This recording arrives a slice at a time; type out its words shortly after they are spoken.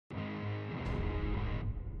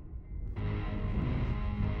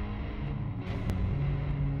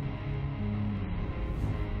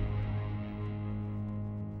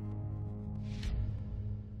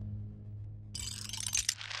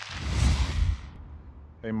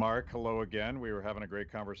Hey Mark, hello again. We were having a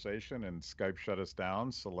great conversation and Skype shut us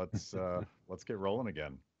down, so let's get rolling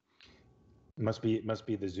again. Must be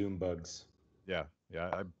the Zoom bugs. Yeah.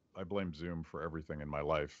 I blame Zoom for everything in my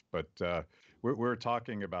life, but we're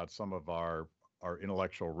talking about some of our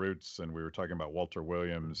intellectual roots, and we were talking about Walter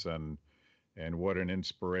Williams and what an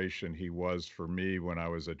inspiration he was for me when I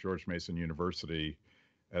was at George Mason University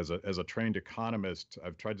as a trained economist.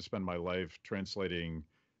 I've tried to spend my life translating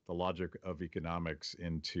the logic of economics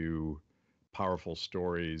into powerful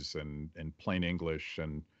stories and plain English,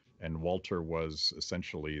 and Walter was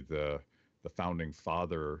essentially the founding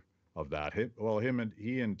father of that.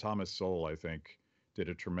 He and Thomas Sowell, I think, did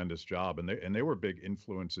a tremendous job, and they were big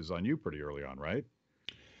influences on you pretty early on, right?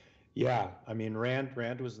 Yeah, I mean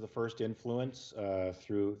Rand was the first influence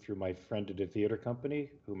through my friend at a theater company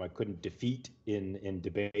whom I couldn't defeat in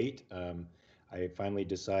debate. I finally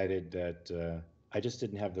decided that I just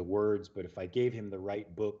didn't have the words, but if I gave him the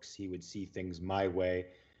right books, he would see things my way.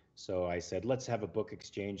 So I said, let's have a book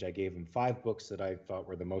exchange. I gave him five books that I thought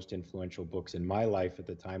were the most influential books in my life at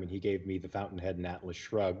the time, and he gave me The Fountainhead and Atlas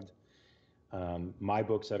Shrugged. My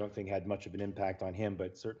books, I don't think, had much of an impact on him,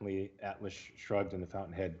 but certainly Atlas Shrugged and The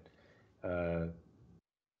Fountainhead uh,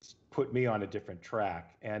 put me on a different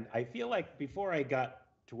track. And I feel like before I got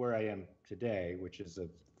to where I am today, which is a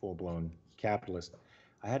full blown capitalist,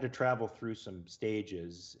 I had to travel through some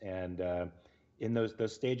stages. And in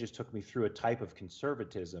those stages took me through a type of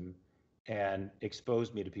conservatism and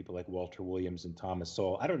exposed me to people like Walter Williams and Thomas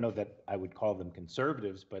Sowell. I don't know that I would call them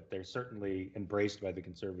conservatives, but they're certainly embraced by the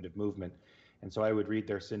conservative movement. And so I would read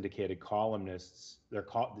their syndicated columnists, the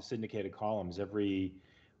syndicated columns every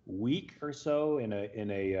week or so in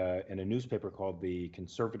a newspaper called the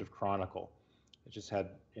Conservative Chronicle. It just had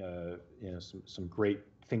some great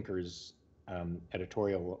thinkers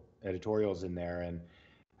editorials in there, and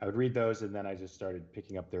I would read those, and then I just started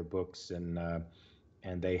picking up their books, and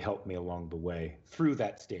they helped me along the way through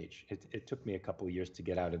that stage. It took me a couple of years to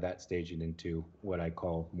get out of that stage and into what I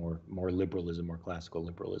call more liberalism, more classical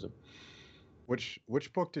liberalism. Which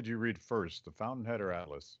book did you read first, The Fountainhead or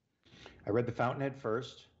Atlas? I read The Fountainhead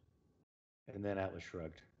first, and then Atlas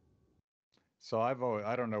Shrugged. So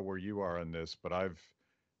I don't know where you are on this, but I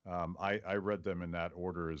read them in that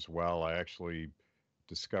order as well. I actually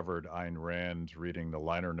discovered Ayn Rand reading the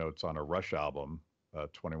liner notes on a Rush album,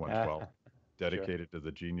 2112, Sure. dedicated to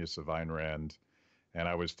the genius of Ayn Rand. And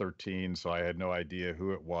I was 13, so I had no idea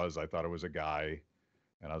who it was. I thought it was a guy,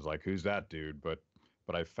 and I was like, "Who's that dude?" But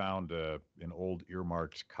I found an old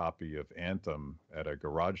earmarked copy of Anthem at a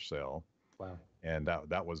garage sale, Wow. and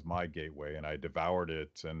that was my gateway, and I devoured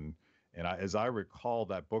it. And as I recall,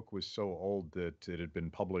 that book was so old that it had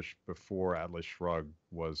been published before Atlas Shrugged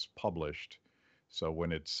was published. So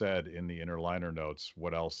when it said in the inner liner notes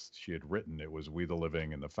what else she had written, it was We the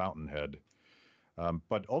Living and The Fountainhead.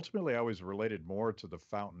 But ultimately, I was related more to The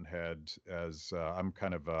Fountainhead, as I'm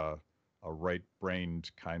kind of a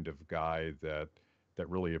right-brained kind of guy that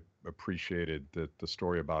really appreciated the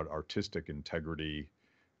story about artistic integrity.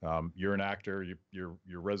 You're an actor. Your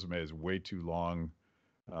resume is way too long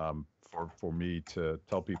for me to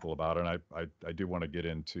tell people about it. And I do want to get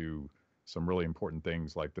into some really important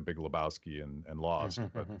things like The Big Lebowski and Lost.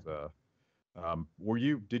 But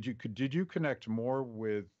did you connect more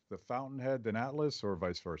with The Fountainhead than Atlas, or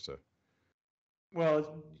vice versa?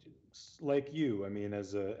 Well, it's like you, I mean,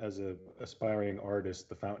 as a aspiring artist,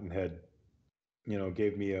 the Fountainhead,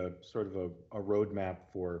 gave me a sort of a roadmap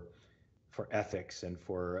for ethics and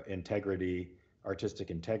for integrity, artistic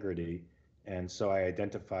integrity, and so I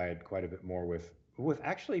identified quite a bit more with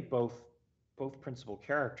actually both principal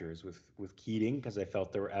characters, with Keating, because I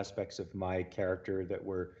felt there were aspects of my character that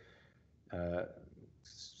were uh,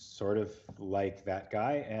 sort of like that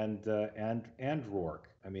guy, and Rourke.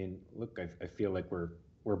 I mean, look, I feel like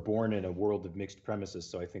we're born in a world of mixed premises,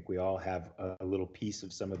 so I think we all have a little piece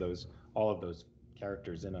of all of those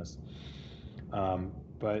characters in us.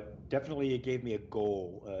 But definitely, it gave me a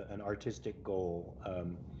goal, an artistic goal,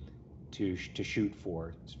 to shoot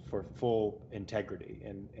for full integrity,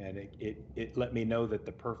 and it let me know that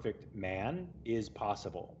the perfect man is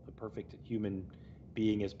possible, the perfect human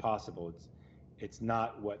being is possible. It's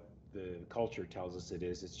not what the culture tells us it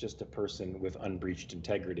is. It's just a person with unbreached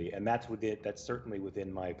integrity, and that's certainly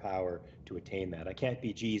within my power to attain that. I can't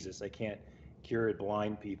be Jesus. I can't cure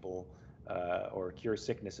blind people or cure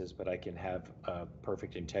sicknesses, but I can have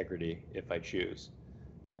perfect integrity if I choose.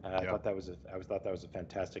 Yeah. I thought that was a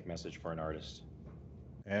fantastic message for an artist.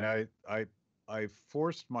 And I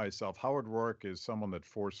forced myself. Howard Rourke is someone that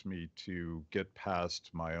forced me to get past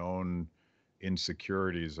my own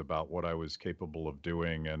insecurities about what I was capable of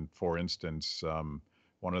doing. And for instance,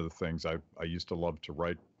 one of the things I used to love to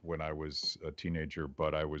write when I was a teenager,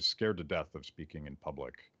 but I was scared to death of speaking in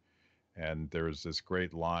public. And there's this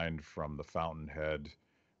great line from The Fountainhead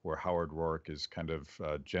where Howard Roark is kind of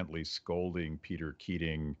gently scolding Peter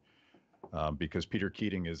Keating because Peter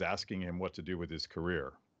Keating is asking him what to do with his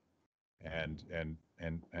career. And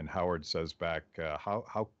Howard says back,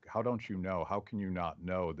 how don't you know? How can you not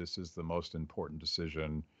know this is the most important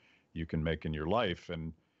decision you can make in your life?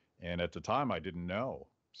 And at the time I didn't know.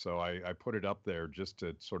 So I put it up there just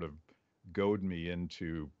to sort of goad me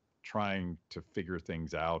into trying to figure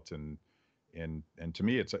things out. And to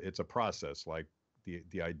me it's a process. Like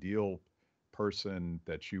the ideal person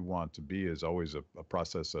that you want to be is always a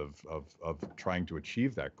process of trying to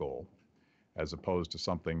achieve that goal, as opposed to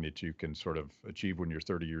something that you can sort of achieve when you're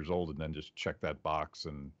 30 years old and then just check that box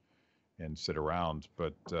and sit around.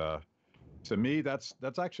 But to me, that's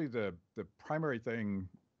actually the primary thing.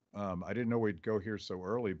 I didn't know we'd go here so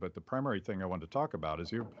early, but the primary thing I wanted to talk about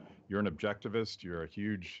is you're an objectivist. You're a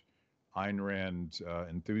huge Ayn Rand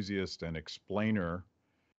enthusiast and explainer,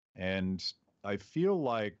 and I feel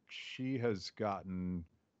like she has gotten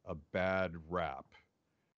a bad rap.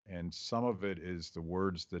 And some of it is the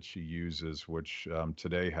words that she uses, which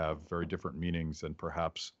today have very different meanings than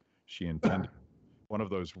perhaps she intended. One of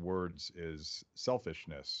those words is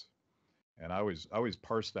selfishness. And I always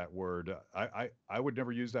parse that word. I would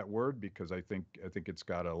never use that word because I think it's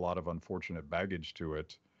got a lot of unfortunate baggage to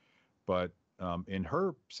it. But in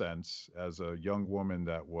her sense, as a young woman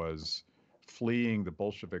that was fleeing the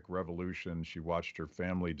Bolshevik Revolution, she watched her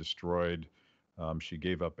family destroyed. She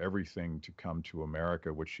gave up everything to come to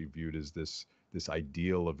America, which she viewed as this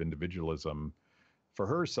ideal of individualism. For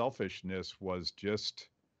her, selfishness was just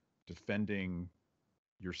defending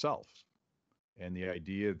yourself, and the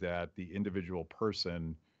idea that the individual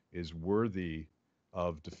person is worthy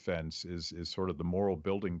of defense is sort of the moral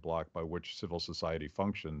building block by which civil society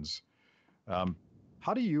functions. Um,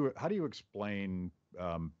 how do you explain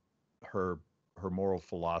her her moral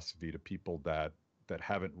philosophy to people that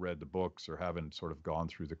haven't read the books or haven't sort of gone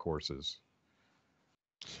through the courses?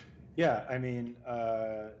 Yeah, I mean,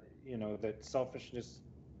 that selfishness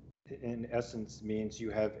in essence means you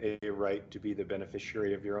have a right to be the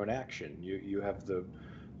beneficiary of your own action. You have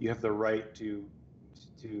the right to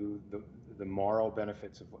the moral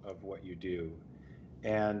benefits of what you do.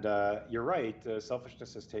 And you're right,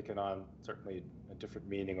 selfishness has taken on certainly a different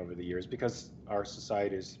meaning over the years because our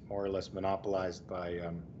society is more or less monopolized by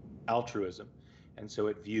altruism. And so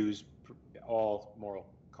it views all moral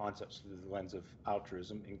concepts through the lens of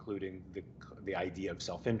altruism, including the idea of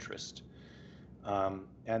self-interest.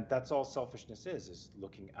 And that's all selfishness is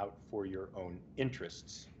looking out for your own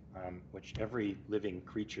interests, which every living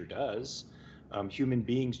creature does. Human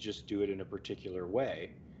beings just do it in a particular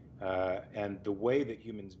way. And the way that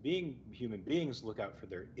human beings look out for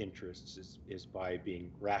their interests is by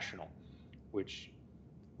being rational, which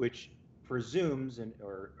which presumes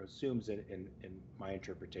or assumes in my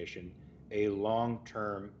interpretation a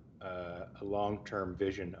long-term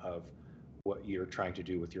vision of what you're trying to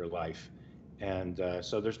do with your life. And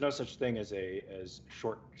so there's no such thing as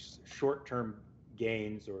short-term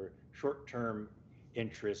gains or short-term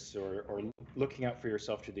interests or looking out for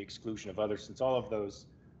yourself to the exclusion of others, since all of those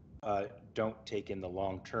don't take in the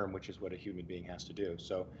long term, which is what a human being has to do.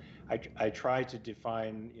 So I try to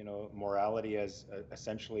define, morality as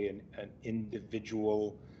essentially an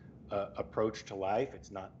individual approach to life.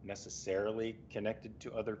 It's not necessarily connected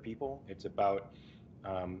to other people. It's about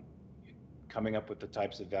coming up with the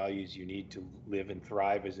types of values you need to live and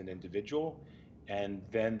thrive as an individual. And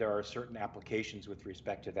then there are certain applications with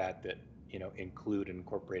respect to that include and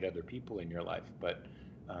incorporate other people in your life. But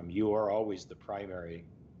you are always the primary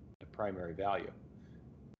value.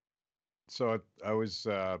 So I was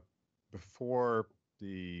before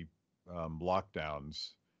the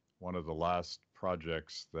lockdowns. One of the last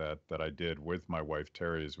projects that I did with my wife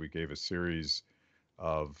Terry is we gave a series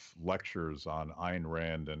of lectures on Ayn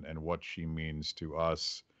Rand and what she means to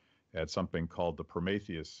us at something called the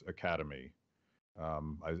Prometheus Academy.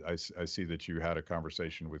 I see that you had a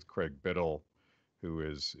conversation with Craig Biddle, who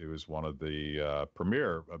is one of the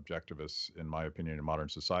premier objectivists, in my opinion, in modern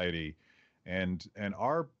society, and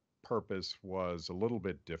our purpose was a little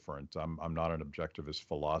bit different. I'm not an objectivist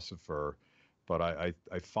philosopher, but I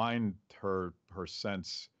find her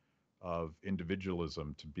sense of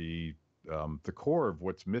individualism to be the core of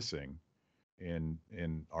what's missing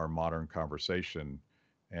in our modern conversation.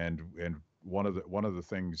 And one of the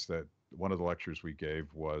things that one of the lectures we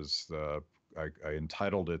gave was I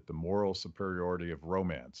entitled it "The Moral Superiority of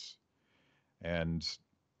Romance," and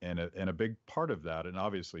and a big part of that, and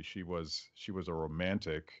obviously she was a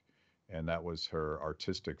romantic, and that was her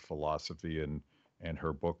artistic philosophy, and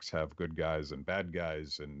her books have good guys and bad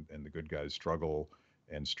guys, and the good guys struggle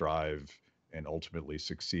and strive and ultimately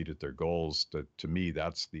succeed at their goals. To me,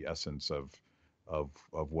 that's the essence of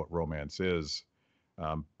what romance is.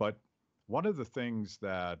 But one of the things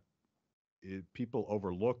that people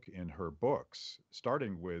overlook in her books,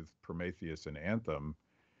 starting with Prometheus and Anthem,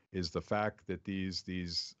 is the fact that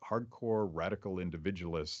these hardcore radical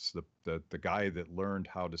individualists, the guy that learned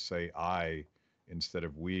how to say I instead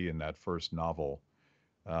of we in that first novel,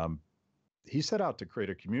 um, he set out to create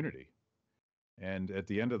a community. And at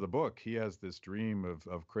the end of the book, he has this dream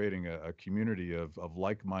of creating a community of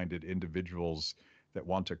like-minded individuals that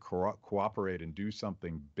want to cooperate and do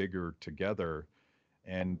something bigger together.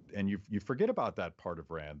 And you forget about that part of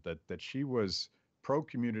Rand, that she was pro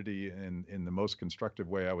community in the most constructive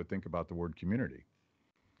way I would think about the word community.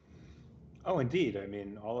 Oh, indeed. I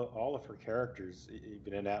mean, all of her characters,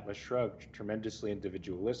 even in Atlas Shrugged, tremendously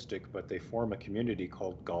individualistic, but they form a community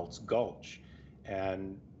called Galt's Gulch,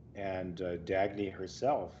 and Dagny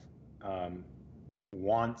herself um,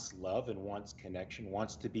 wants love and wants connection,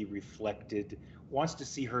 wants to be reflected, wants to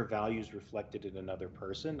see her values reflected in another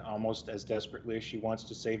person, almost as desperately as she wants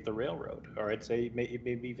to save the railroad, or I'd say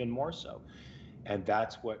maybe even more so. And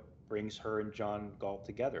that's what brings her and John Galt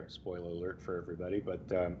together. Spoiler alert for everybody, but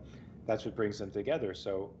that's what brings them together.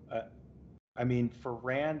 So, I mean, for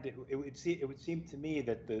Rand, it would seem to me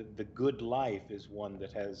that the good life is one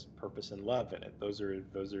that has purpose and love in it. Those are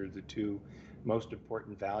the two most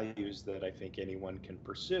important values that I think anyone can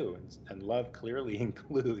pursue, and love clearly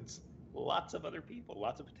includes lots of other people,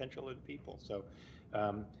 lots of potential other people. So,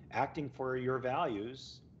 acting for your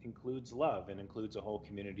values includes love and includes a whole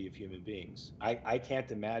community of human beings. I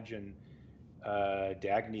can't imagine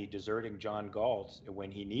Dagny deserting John Galt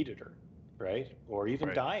when he needed her, right? Or even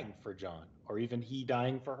Right. dying for John, or even he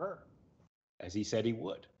dying for her, as he said he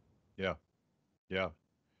would. Yeah. Yeah.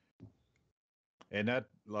 And that,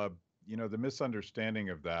 the misunderstanding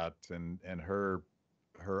of that, and her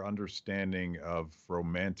understanding of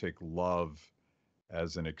romantic love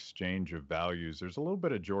as an exchange of values. There's a little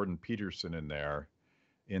bit of Jordan Peterson in there,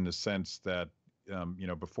 in the sense that,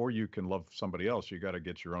 before you can love somebody else, you got to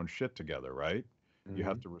get your own shit together, right? You Mm-hmm.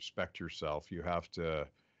 have to respect yourself. You have to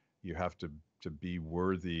be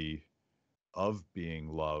worthy of being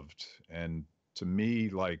loved. And to me,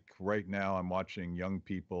 like right now, I'm watching young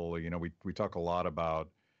people. We talk a lot about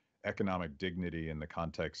economic dignity in the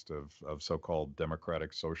context of so-called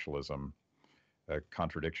democratic socialism, a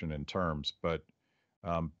contradiction in terms, but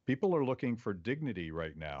people are looking for dignity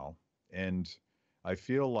right now. And I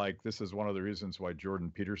feel like this is one of the reasons why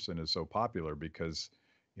Jordan Peterson is so popular, because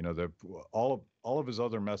the all of his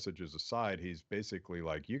other messages aside, he's basically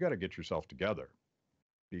like, you got to get yourself together,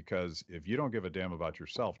 because if you don't give a damn about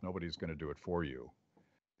yourself, nobody's going to do it for you.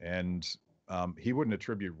 And he wouldn't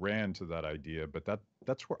attribute Rand to that idea, but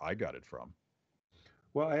that's where I got it from.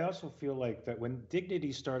 Well, I also feel like that when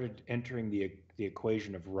dignity started entering the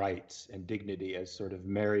equation of rights and dignity as sort of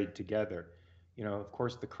married together, of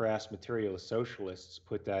course, the crass materialist socialists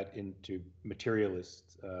put that into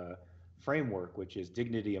materialist framework, which is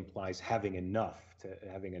dignity implies having enough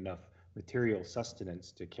material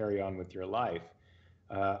sustenance to carry on with your life.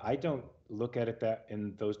 I don't look at it that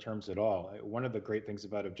in those terms at all. One of the great things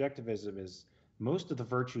about objectivism is most of the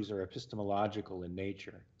virtues are epistemological in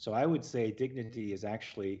nature. So I would say dignity is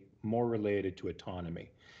actually more related to autonomy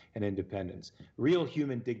and independence. Real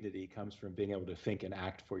human dignity comes from being able to think and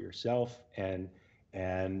act for yourself, and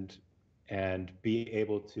and be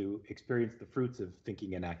able to experience the fruits of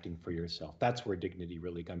thinking and acting for yourself. That's where dignity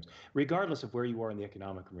really comes, regardless of where you are in the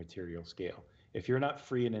economic or material scale. If you're not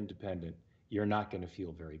free and independent, you're not going to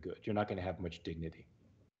feel very good. You're not going to have much dignity.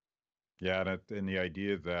 Yeah, and the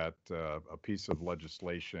idea that a piece of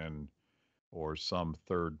legislation or some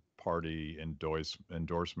third party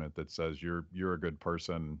endorsement that says you're a good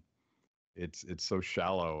person, it's so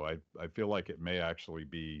shallow. I feel like it may actually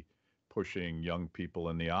be pushing young people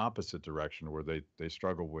in the opposite direction, where they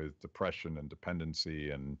struggle with depression and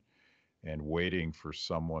dependency, and waiting for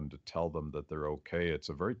someone to tell them that they're okay. It's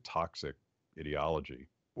a very toxic ideology.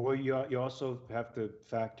 Well, you also have to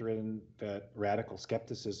factor in that radical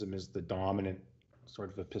skepticism is the dominant sort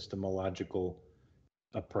of epistemological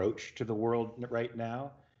approach to the world right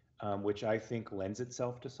now, which I think lends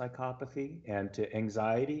itself to psychopathy and to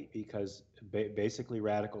anxiety, because basically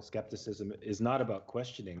radical skepticism is not about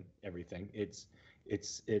questioning everything. It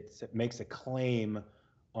makes a claim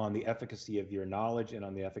on the efficacy of your knowledge and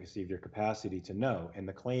on the efficacy of your capacity to know, and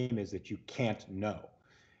the claim is that you can't know.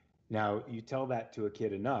 Now, you tell that to a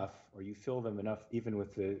kid enough, or you fill them enough, even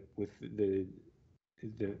with the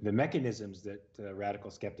mechanisms that radical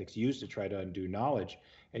skeptics use to try to undo knowledge,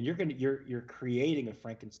 and you're creating a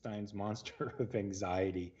Frankenstein's monster of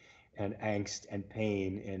anxiety and angst and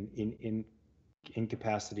pain and in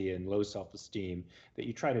incapacity and low self-esteem that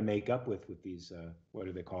you try to make up with these what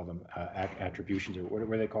do they call them, attributions, or what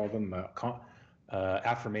do they call them,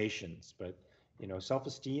 affirmations. But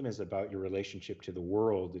self-esteem is about your relationship to the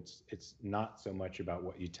world. It's not so much about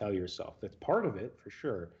what you tell yourself. That's part of it for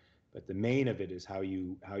sure, but the main of it is how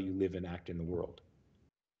you live and act in the world.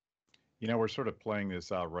 We're sort of playing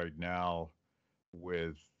this out right now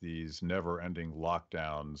with these never-ending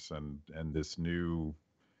lockdowns and this new,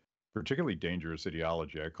 particularly dangerous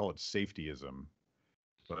ideology. I call it safetyism,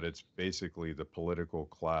 but it's basically the political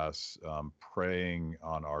class preying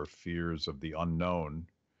on our fears of the unknown.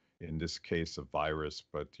 In this case, of virus,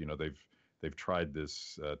 but they've tried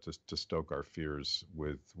this to stoke our fears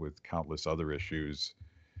with countless other issues,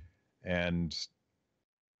 and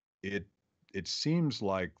it seems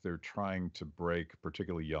like they're trying to break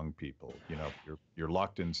particularly young people. You're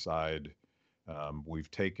locked inside.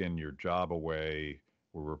 We've taken your job away.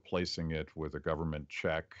 We're replacing it with a government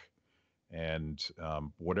check. And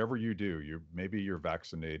whatever you do, maybe you're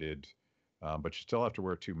vaccinated, but you still have to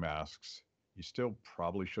wear 2 masks. You still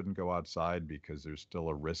probably shouldn't go outside because there's still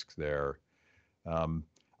a risk there.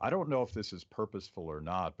 I don't know if this is purposeful or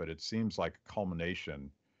not, but it seems like a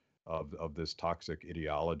culmination of this toxic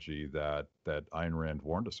ideology that Ayn Rand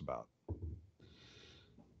warned us about.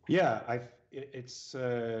 Yeah, it's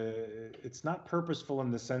not purposeful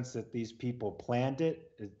in the sense that these people planned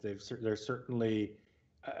it. They're certainly,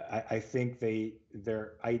 I think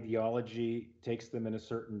their ideology takes them in a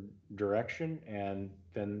certain direction, and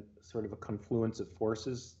then sort of a confluence of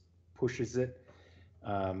forces pushes it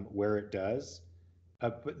where it does.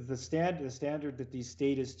 But the standard that these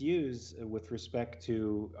statists use with respect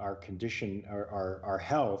to our condition, our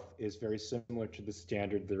health, is very similar to the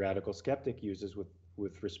standard the radical skeptic uses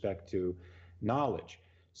with respect to knowledge.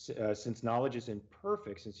 Since knowledge is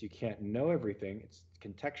imperfect, since you can't know everything, it's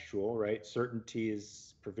contextual, right? Certainty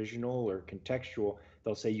is provisional or contextual.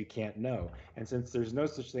 They'll say you can't know. And since there's no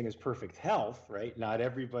such thing as perfect health, right? Not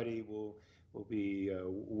everybody will be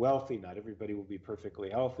wealthy. Not everybody will be perfectly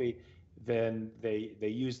healthy. Then they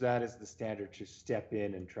use that as the standard to step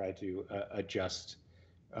in and try to adjust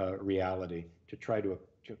reality, to try to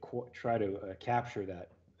capture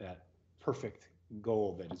that perfect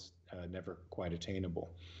goal that is never quite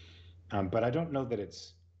attainable. But I don't know that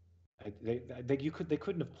they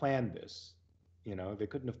couldn't have planned this. They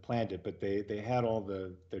couldn't have planned it, but they had all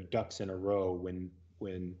their ducks in a row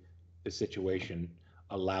when the situation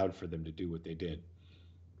allowed for them to do what they did.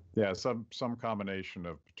 Yeah, some combination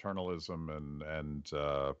of paternalism and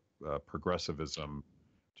progressivism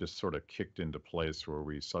just sort of kicked into place, where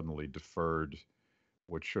we suddenly deferred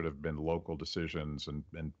what should have been local decisions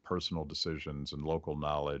and personal decisions and local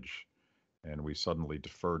knowledge, and we suddenly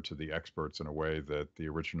deferred to the experts in a way that the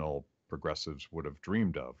original progressives would have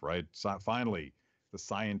dreamed of. Right? So finally, the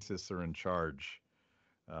scientists are in charge.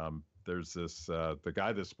 There's this the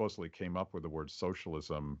guy that supposedly came up with the word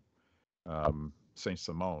socialism.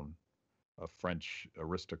 Saint-Simon, a French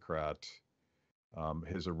aristocrat,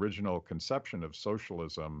 his original conception of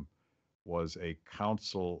socialism was a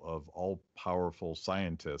council of all-powerful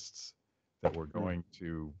scientists that were going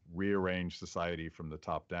to rearrange society from the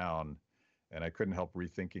top down. And I couldn't help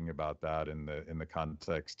rethinking about that in the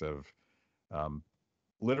context of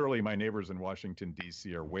literally my neighbors in Washington,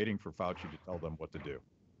 D.C. are waiting for Fauci to tell them what to do.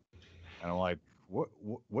 And I'm like,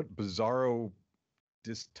 what bizarro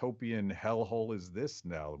dystopian hellhole is this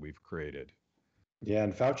now that we've created? Yeah,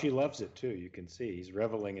 and Fauci loves it too. You can see he's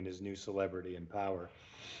reveling in his new celebrity and power.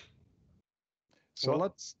 So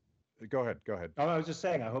let's go ahead. Oh, I was just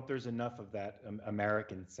saying, I hope there's enough of that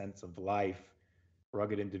American sense of life,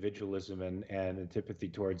 rugged individualism, and antipathy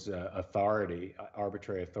towards authority,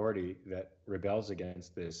 arbitrary authority, that rebels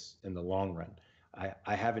against this in the long run.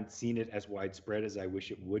 I haven't seen it as widespread as I wish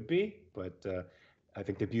it would be, but I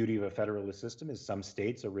think the beauty of a federalist system is some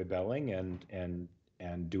states are rebelling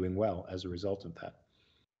and doing well as a result of that.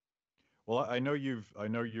 Well, I know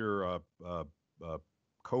you're a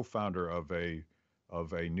co-founder of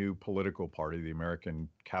a new political party, the American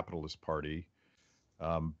Capitalist Party.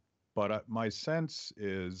 But my sense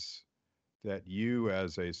is that you,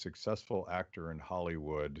 as a successful actor in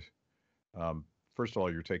Hollywood, first of all,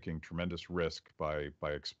 you're taking tremendous risk by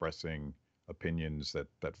expressing opinions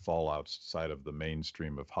that fall outside of the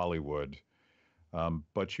mainstream of Hollywood.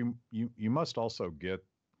 But you must also get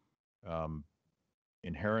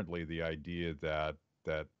inherently the idea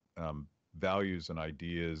that um, values and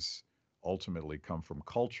ideas ultimately come from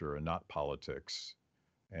culture and not politics.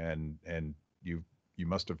 And you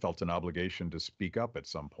must have felt an obligation to speak up at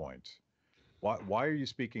some point. Why are you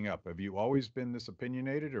speaking up? Have you always been this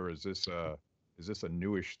opinionated, or is this a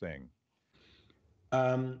newish thing?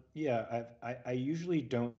 Yeah, I usually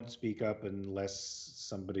don't speak up unless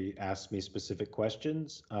somebody asks me specific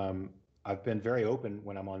questions. I've been very open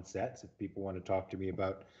when I'm on sets. If people want to talk to me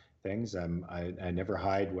about things, I never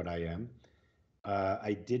hide what I am.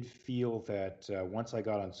 I did feel that once I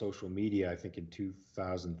got on social media, I think in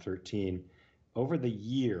 2013, over the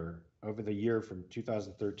year from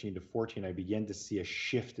 2013 to 14, I began to see a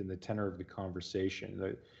shift in the tenor of the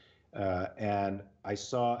conversation. And I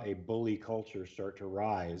saw a bully culture start to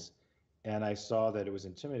rise, and I saw that it was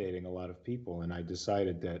intimidating a lot of people. And I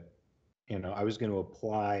decided that, I was going to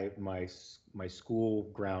apply my school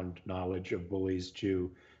ground knowledge of bullies to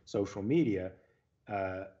social media,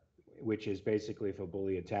 uh, which is basically if a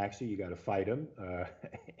bully attacks you, you got to fight him,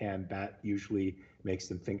 and that usually makes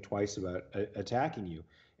them think twice about attacking you.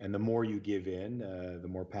 And the more you give in, the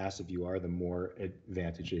more passive you are, the more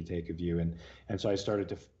advantage they take of you. And so I started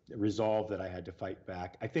to resolve that I had to fight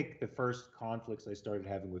back. I think the first conflicts I started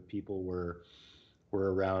having with people were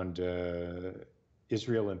around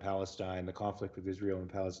Israel and Palestine, the conflict with Israel and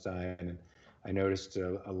Palestine. And I noticed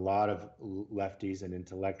a lot of lefties and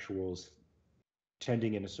intellectuals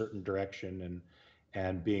tending in a certain direction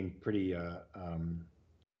and being pretty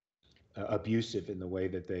abusive in the way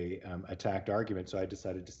that they attacked arguments. So I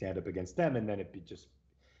decided to stand up against them, and then it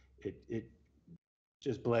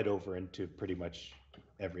just bled over into pretty much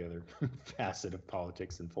every other facet of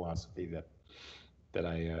politics and philosophy that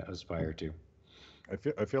I aspire to.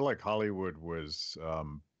 I feel like Hollywood was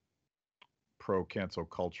pro cancel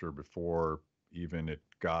culture before even it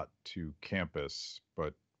got to campus,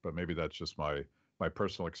 but maybe that's just my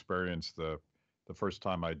personal experience. The first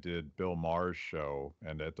time I did Bill Maher's show,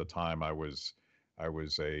 and at the time I was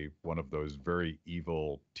a one of those very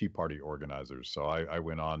evil Tea Party organizers. So I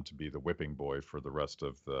went on to be the whipping boy for the rest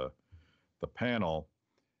of the panel,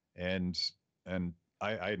 and and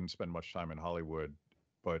I didn't spend much time in Hollywood,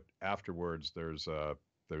 but afterwards there's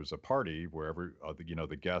a party where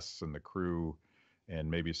the guests and the crew and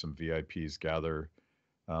maybe some VIPs gather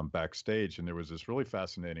backstage, and there was this really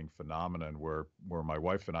fascinating phenomenon where my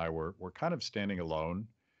wife and I were kind of standing alone.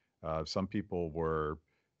 Some people were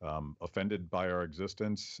offended by our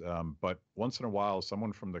existence, but once in a while,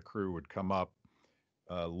 someone from the crew would come up,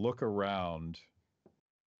 look around,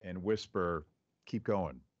 and whisper, "Keep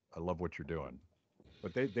going. I love what you're doing."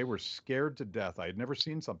 But they were scared to death. I had never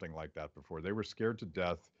seen something like that before. They were scared to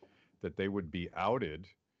death that they would be outed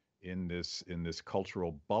in this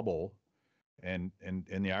cultural bubble. And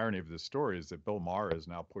the irony of this story is that Bill Maher is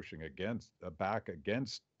now pushing against back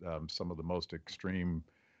against some of the most extreme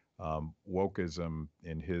wokeism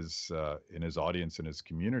in his audience and his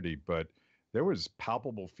community. But there was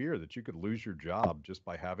palpable fear that you could lose your job just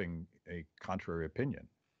by having a contrary opinion.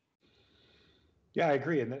 Yeah, I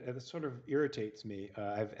agree, and that sort of irritates me.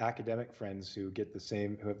 I have academic friends who have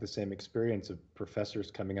the same experience of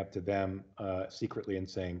professors coming up to them secretly and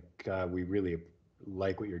saying, "God, we really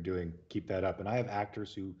like what you're doing. Keep that up." And I have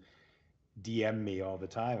actors who DM me all the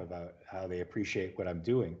time about how they appreciate what I'm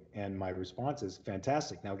doing, and my response is,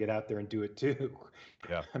 "Fantastic! Now get out there and do it too."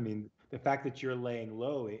 Yeah. I mean, the fact that you're laying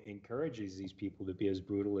low encourages these people to be as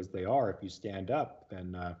brutal as they are. If you stand up,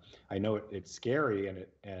 then I know it's scary,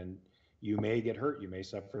 and you may get hurt, you may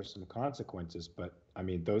suffer some consequences, but I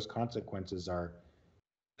mean, those consequences are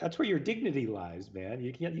that's where your dignity lies, man.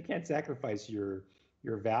 You can't sacrifice your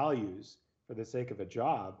values for the sake of a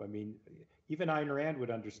job. I mean, even Ayn Rand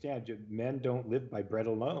would understand men don't live by bread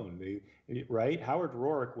alone. Right? Howard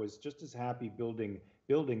Rourke was just as happy building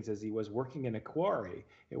buildings as he was working in a quarry.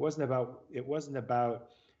 It wasn't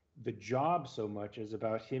about the job so much as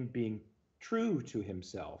about him being true to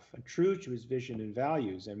himself and true to his vision and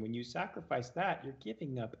values. And when you sacrifice that, you're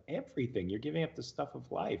giving up everything. You're giving up the stuff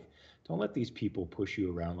of life. Don't let these people push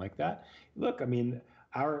you around like that. Look, I mean,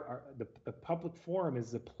 the public forum is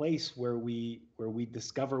the place where we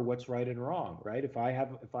discover what's right and wrong, right? If I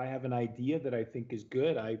have an idea that I think is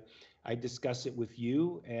good, I discuss it with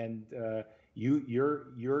you, and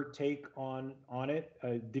your take on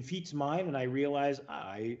it defeats mine, and I realize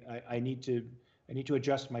I need to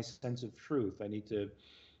adjust my sense of truth. I need to,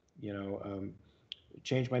 you know,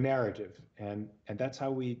 change my narrative, and that's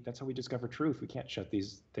how we discover truth. We can't shut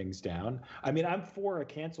these things down. I mean, I'm for a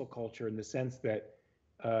cancel culture in the sense that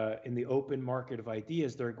in the open market of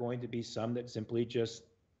ideas, there are going to be some that simply just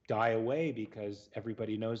die away because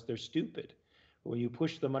everybody knows they're stupid, When you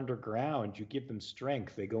push them underground, you give them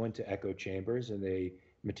strength. They go into echo chambers and they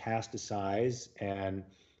metastasize and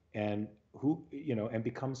and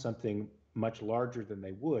become something much larger than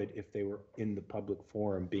they would if they were in the public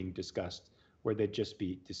forum being discussed, where they'd just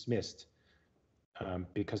be dismissed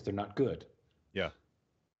because they're not good. Yeah.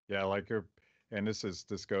 Yeah. And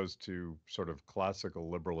this goes to sort of classical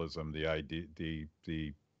liberalism, the idea,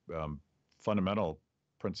 the fundamental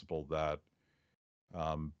principle that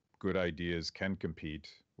good ideas can compete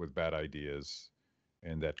with bad ideas,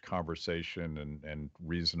 and that conversation and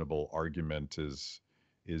reasonable argument is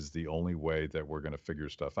the only way that we're going to figure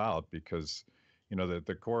stuff out, because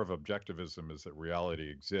the core of objectivism is that reality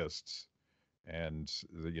exists, and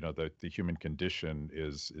the human condition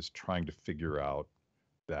is trying to figure out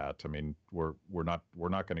that. I mean, we're not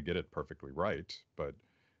going to get it perfectly right, but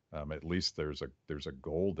at least there's a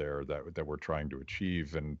goal there that we're trying to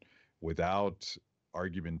achieve. And without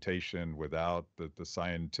argumentation, without the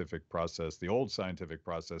scientific process, the old scientific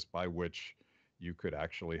process by which you could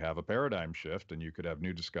actually have a paradigm shift and you could have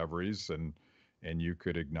new discoveries, and you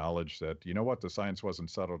could acknowledge that, the science wasn't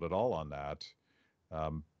settled at all on that.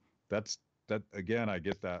 Um, that's that again, I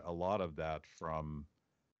get that a lot of that from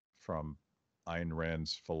Ayn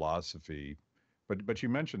Rand's philosophy. But you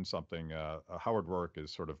mentioned something. Howard Rourke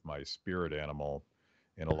is sort of my spirit animal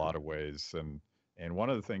in a lot of ways, and one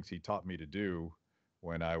of the things he taught me to do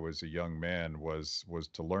when I was a young man was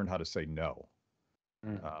to learn how to say no,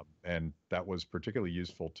 and that was particularly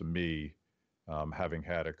useful to me, having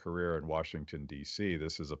had a career in Washington D.C.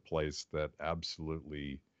 This is a place that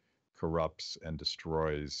absolutely corrupts and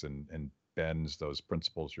destroys and bends those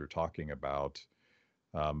principles you're talking about.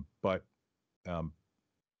 But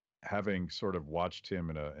having sort of watched him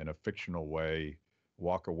in a fictional way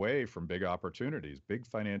walk away from big opportunities, big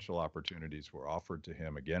financial opportunities were offered to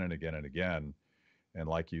him again and again and again. And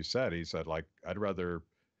like you said, he said, like, I'd rather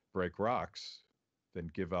break rocks than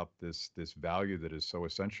give up this value that is so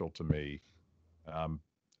essential to me. Um,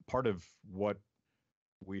 Part of what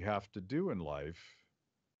we have to do in life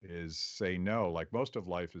is say no. Like, most of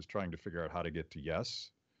life is trying to figure out how to get to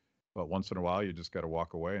yes. But once in a while, you just got to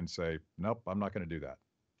walk away and say, nope, I'm not going to do that.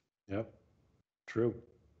 Yep. True.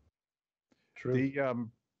 True.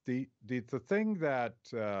 The thing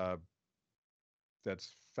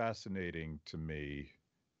that's fascinating to me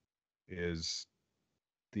is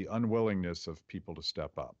the unwillingness of people to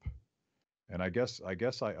step up. And I guess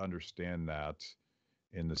I understand that,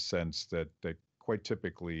 in the sense that quite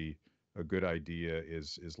typically a good idea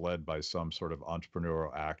is led by some sort of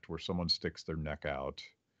entrepreneurial act where someone sticks their neck out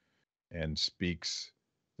and speaks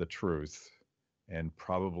the truth and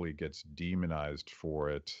probably gets demonized for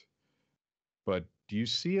it. But do you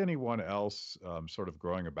see anyone else sort of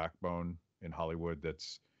growing a backbone in Hollywood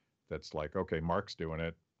that's like, okay, Mark's doing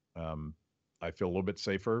it. I feel a little bit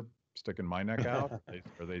safer sticking my neck out.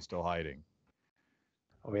 Are they still hiding?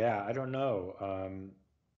 Oh yeah, I don't know.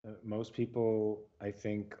 Most people, I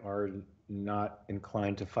think, are not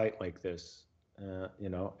inclined to fight like this.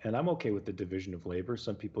 And I'm okay with the division of labor.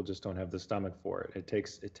 Some people just don't have the stomach for it. It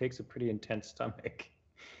takes a pretty intense stomach,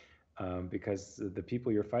 because the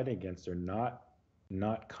people you're fighting against are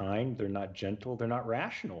not kind. They're not gentle. They're not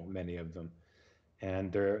rational. Many of them,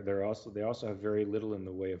 and they also have very little in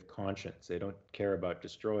the way of conscience. They don't care about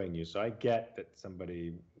destroying you. So I get that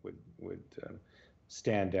somebody would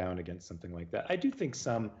stand down against something like that. I do think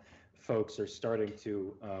some folks are starting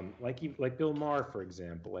to, like Bill Maher, for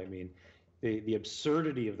example. I mean, the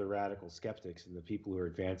absurdity of the radical skeptics and the people who are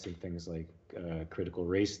advancing things like critical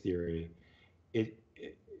race theory, it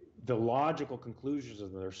the logical conclusions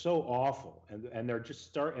of them are so awful, and they're just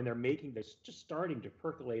starting to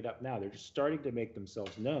percolate up now. They're just starting to make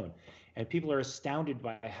themselves known, and people are astounded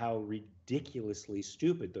by how ridiculously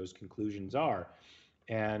stupid those conclusions are,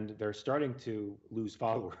 and they're starting to lose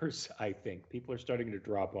followers. I think people are starting to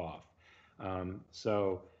drop off.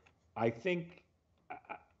 So I think,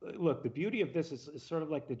 look, the beauty of this is sort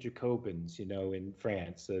of like the Jacobins, in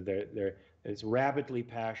France. They're this rabidly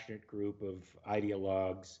passionate group of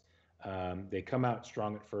ideologues. They come out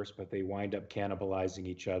strong at first, but they wind up cannibalizing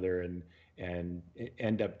each other and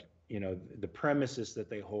end up, the premises that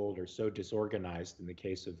they hold are so disorganized in the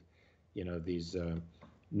case of, these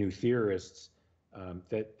new theorists,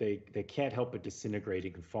 that they can't help but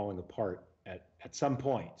disintegrating and falling apart at some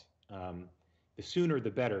point. The sooner the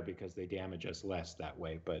better, because they damage us less that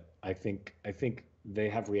way. But I think they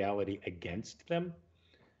have reality against them,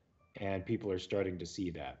 and people are starting to see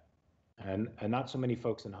that. And not so many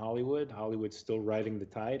folks in Hollywood. Hollywood's still riding the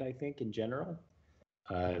tide, I think, in general.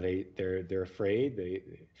 They're afraid.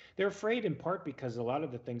 They're afraid in part because a lot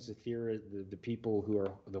of the things the people who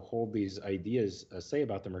hold these ideas say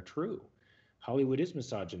about them are true. Hollywood is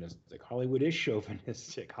misogynistic. Hollywood is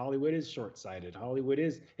chauvinistic. Hollywood is short-sighted. Hollywood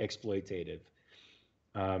is exploitative.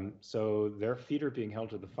 So their feet are being held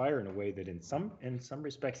to the fire in a way that in some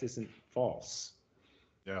respects isn't false.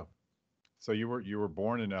 Yeah. So you were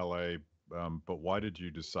born in L.A., but why did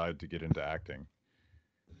you decide to get into acting?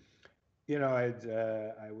 You know, I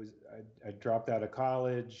dropped out of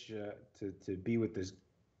college to be with this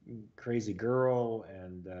crazy girl,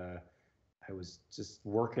 and I was just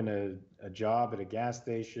working a job at a gas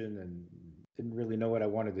station and didn't really know what I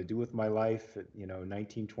wanted to do with my life at,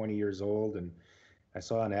 19, 20 years old. And I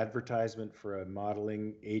saw an advertisement for a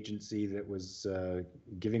modeling agency that was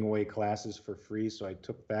giving away classes for free. So I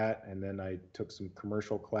took that, and then I took some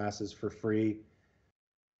commercial classes for free.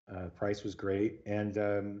 Price was great. And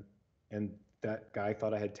that guy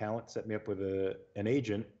thought I had talent, set me up with an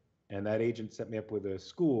agent, and that agent set me up with a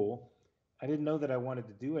school. I didn't know that I wanted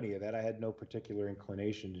to do any of that. I had no particular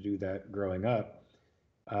inclination to do that growing up.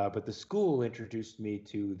 But the school introduced me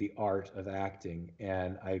to the art of acting,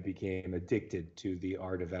 and I became addicted to the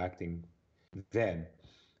art of acting then,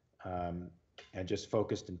 um, and just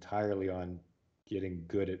focused entirely on getting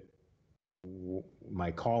good at my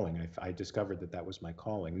calling. I discovered that was my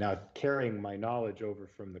calling. Now, carrying my knowledge over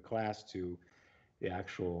from the class to the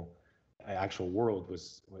actual world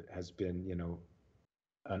has been,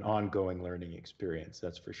 an ongoing learning experience.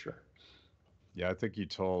 That's for sure. Yeah, I think you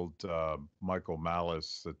told Michael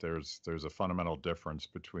Malice that there's a fundamental difference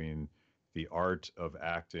between the art of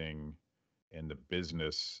acting and the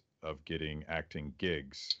business of getting acting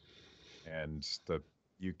gigs, and that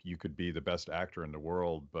you could be the best actor in the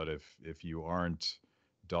world, but if you aren't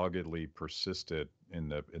doggedly persistent in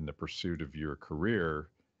the pursuit of your career,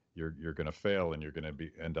 you're going to fail, and you're going to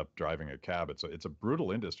be end up driving a cab. It's a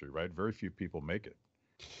brutal industry, right? Very few people make it.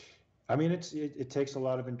 I mean, it takes a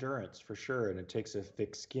lot of endurance for sure, and it takes a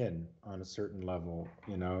thick skin on a certain level,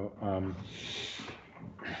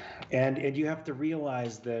 and you have to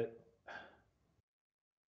realize that.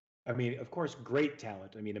 I mean, of course, great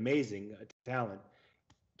talent. I mean, amazing talent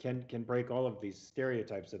can break all of these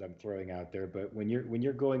stereotypes that I'm throwing out there. But when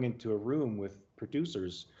you're going into a room with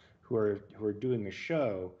producers who are doing a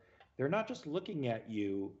show, they're not just looking at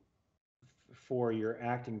you for your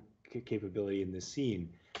acting capability in the scene.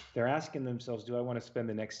 They're asking themselves, do I want to spend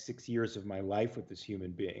the next 6 years of my life with this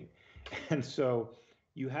human being? And so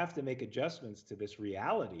you have to make adjustments to this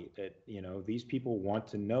reality that, these people want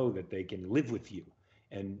to know that they can live with you,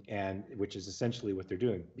 and which is essentially what they're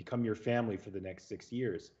doing, become your family for the next 6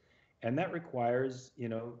 years. And that requires,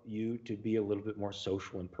 you to be a little bit more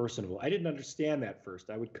social and personable. I didn't understand that first.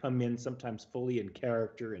 I would come in sometimes fully in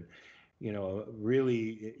character and,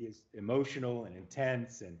 really is emotional and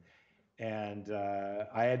intense. And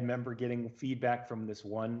I had remember getting feedback from this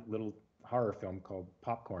one little horror film called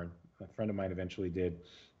Popcorn. A friend of mine eventually did.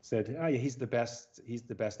 Said, "Oh, yeah, he's the best. He's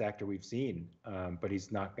the best actor we've seen, but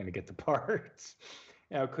he's not going to get the part."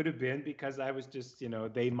 Now, it could have been because I was just,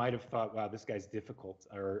 they might have thought, "Wow, this guy's difficult,"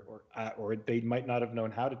 or they might not have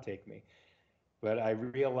known how to take me. But I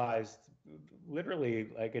realized literally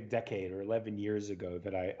like a decade or 11 years ago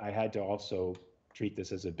that I had to also treat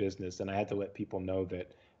this as a business, and I had to let people know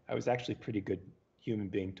that I was actually a pretty good human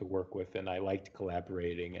being to work with, and I liked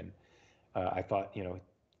collaborating. And I thought,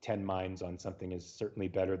 10 minds on something is certainly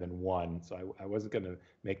better than one. So I wasn't going to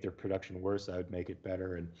make their production worse. I would make it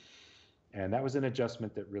better. And that was an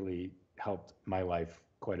adjustment that really helped my life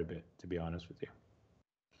quite a bit, to be honest with you.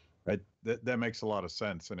 Right. That makes a lot of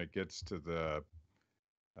sense, and it gets to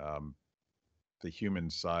um, the human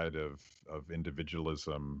side of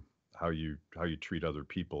individualism. How you treat other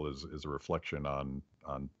people is a reflection on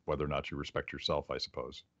whether or not you respect yourself, I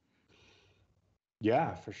suppose.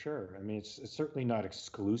 Yeah, for sure. I mean, it's certainly not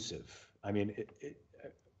exclusive. I mean,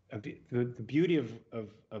 the beauty of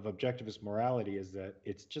objectivist morality is that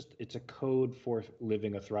it's a code for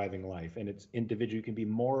living a thriving life, and it's individual. You can be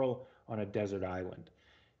moral on a desert island,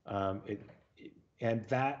 um, it, and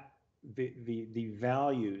that the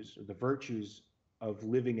values or the virtues of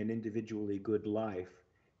living an individually good life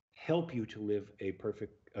help you to live a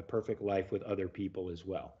perfect life with other people as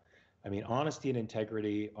well. I mean, honesty and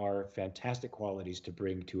integrity are fantastic qualities to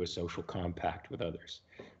bring to a social compact with others.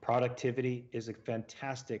 Productivity is a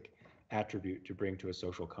fantastic attribute to bring to a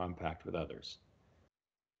social compact with others.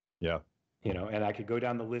 Yeah. And I could go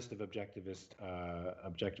down the list of objectivist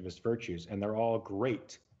virtues, and they're all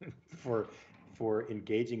great for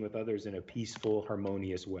engaging with others in a peaceful,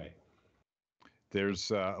 harmonious way.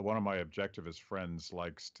 There's one of my objectivist friends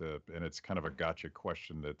likes to, and it's kind of a gotcha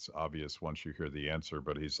question that's obvious once you hear the answer,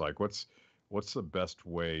 but he's like, what's the best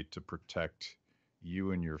way to protect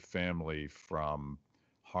you and your family from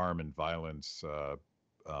harm and violence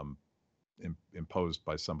um, imposed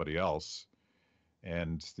by somebody else?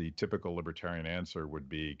 And the typical libertarian answer would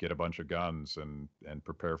be get a bunch of guns and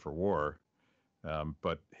prepare for war.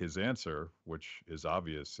 But his answer, which is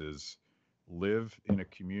obvious, is live in a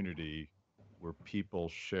community where people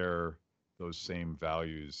share those same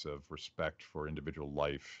values of respect for individual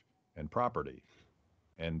life and property.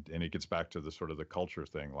 And it gets back to the sort of the culture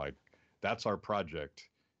thing. Like that's our project,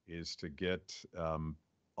 is to get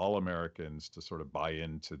all Americans to sort of buy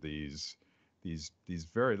into these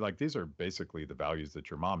very, like, these are basically the values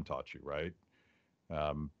that your mom taught you, right?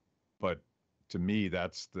 Um, but to me,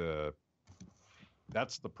 that's the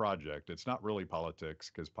project. It's not really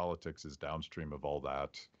politics, because politics is downstream of all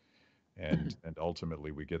that, and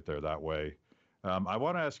ultimately we get there that way. I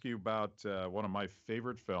want to ask you about one of my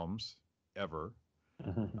favorite films ever.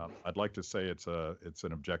 I'd like to say it's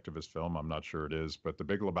an objectivist film. I'm not sure it is, but The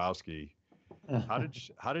Big Lebowski.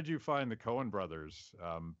 How did you find the Coen brothers?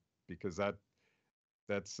 Because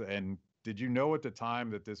and did you know at the time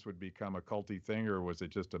that this would become a culty thing, or was it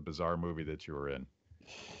just a bizarre movie that you were in?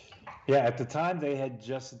 Yeah, at the time they had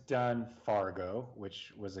just done Fargo,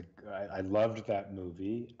 which was I loved that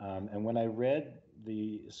movie. And when I read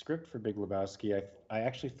the script for Big Lebowski, I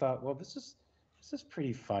actually thought, well, this is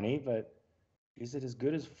pretty funny, but is it as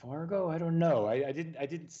good as Fargo? I don't know. I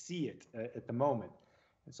didn't see it at the moment.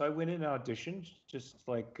 And so I went in and auditioned, just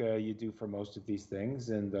like you do for most of these things.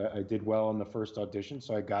 And I did well on the first audition.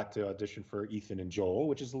 So I got to audition for Ethan and Joel,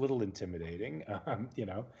 which is a little intimidating,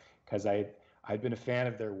 because I'd been a fan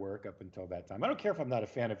of their work up until that time. I don't care if I'm not a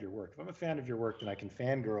fan of your work. If I'm a fan of your work, then I can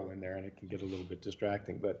fangirl in there and it can get a little bit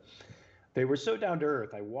distracting. But they were so down to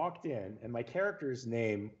earth. I walked in, and my character's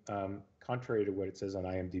name, contrary to what it says on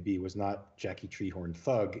IMDb, was not Jackie Treehorn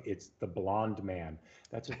Thug. It's the Blonde Man.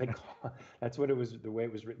 That's what they call. That's what it was. The way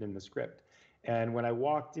it was written in the script. And when I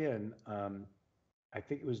walked in, I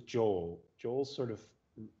think it was Joel. Joel's sort of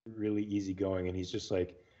really easygoing, and he's just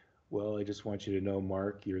like, "Well, I just want you to know,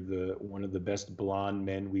 Mark, you're the one of the best blonde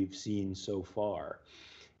men we've seen so far."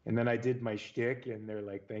 And then I did my shtick, and they're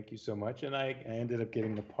like, "Thank you so much," and I ended up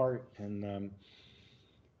getting the part, and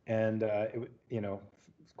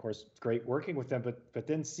of course, it's great working with them. But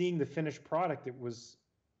then seeing the finished product, it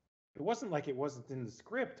wasn't like it wasn't in the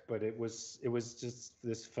script, but it was just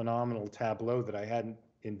this phenomenal tableau that I hadn't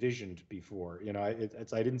envisioned before. I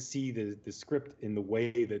didn't see the script in the way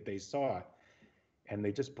that they saw it, and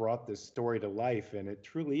they just brought this story to life, and it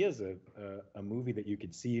truly is a movie that you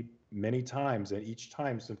could see many times, and each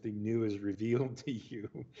time something new is revealed to you,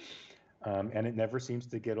 and it never seems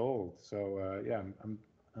to get old. So yeah,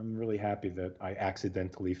 I'm really happy that I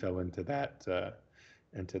accidentally fell into that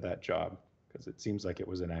job, because it seems like it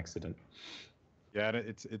was an accident. Yeah,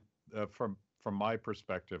 and from my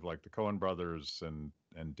perspective, like the Coen brothers and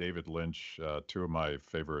David Lynch, two of my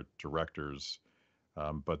favorite directors,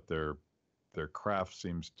 but their craft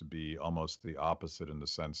seems to be almost the opposite, in the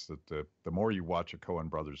sense that the more you watch a Coen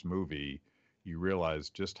brothers movie, you realize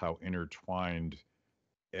just how intertwined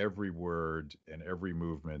every word and every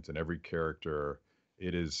movement and every character,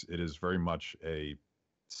 it is very much a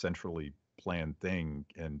centrally planned thing,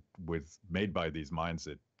 and with made by these minds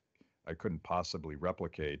that I couldn't possibly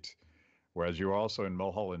replicate. Whereas you're also in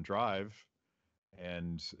Mulholland Drive,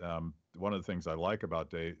 and one of the things I like about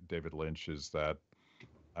David Lynch is that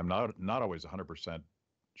I'm not always 100%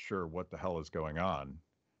 sure what the hell is going on,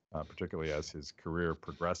 particularly as his career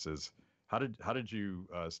progresses. How did you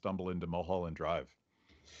stumble into Mulholland Drive?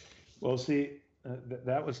 Well, see,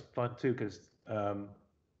 that was fun too, because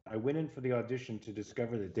I went in for the audition to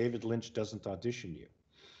discover that David Lynch doesn't audition you.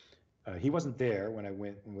 He wasn't there when I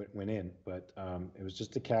went in, but it was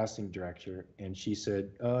just a casting director, and she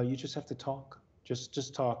said, "You just have to talk.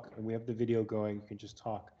 Just talk. And we have the video going. You can just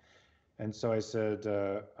talk." And so I said,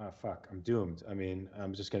 oh, "Fuck, I'm doomed. I mean,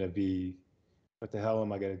 I'm just gonna be. What the hell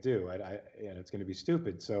am I gonna do? It's gonna be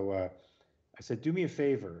stupid." So I said, "Do me a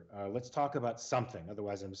favor. Let's talk about something.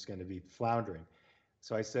 Otherwise, I'm just gonna be floundering."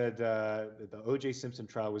 So I said, the O.J. Simpson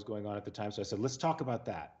trial was going on at the time. So I said, "Let's talk about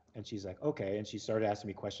that." And she's like, "Okay." And she started asking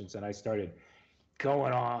me questions, and I started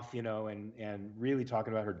going off, and really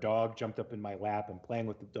talking about her dog jumped up in my lap and playing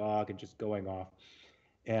with the dog and just going off.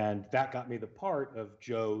 And that got me the part of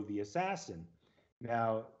Joe the assassin.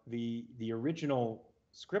 Now, the original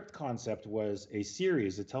script concept was a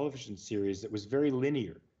series, a television series that was very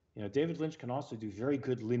linear. David Lynch can also do very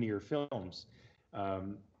good linear films.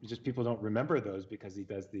 just people don't remember those because he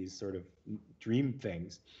does these sort of dream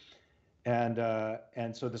things. And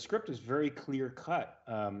so the script is very clear cut.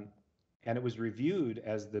 And it was reviewed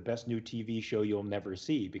as the best new TV show you'll never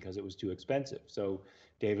see because it was too expensive. So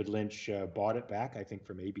David Lynch bought it back, I think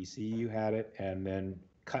from ABC you had it, and then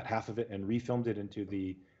cut half of it and refilmed it into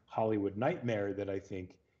the Hollywood nightmare that I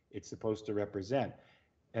think it's supposed to represent.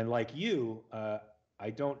 And like you, I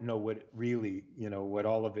don't know what really, what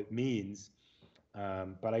all of it means.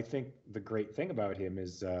 But I think the great thing about him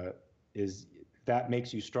is that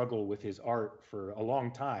makes you struggle with his art for a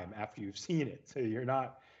long time after you've seen it. So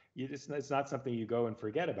it's not something you go and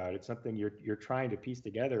forget about. It's something you're trying to piece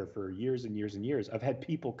together for years and years and years. I've had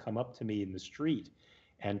people come up to me in the street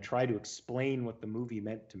and try to explain what the movie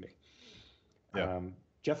meant to me. Yeah.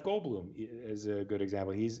 Jeff Goldblum is a good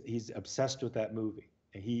example. He's obsessed with that movie.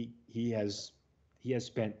 He has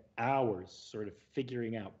spent hours sort of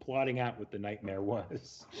plotting out what the nightmare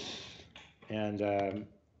was. And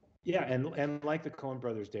yeah, and like the Coen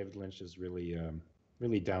brothers, David Lynch is really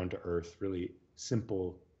really down to earth, really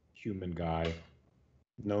simple human guy.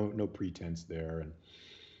 No pretense there,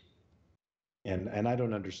 and I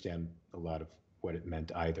don't understand a lot of what it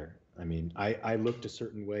meant either. I mean, I looked a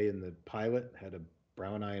certain way in the pilot, had a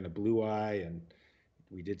brown eye and a blue eye, and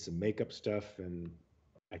we did some makeup stuff, and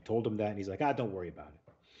I told him that, and he's like, don't worry about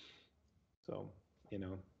it. So,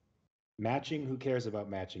 matching, who cares about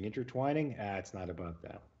matching? Intertwining, it's not about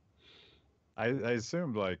that. I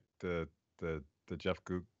assumed like the Jeff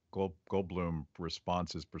Goldblum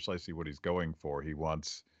response is precisely what he's going for. He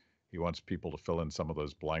wants people to fill in some of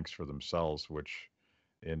those blanks for themselves, which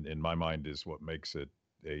in my mind is what makes it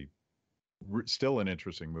still an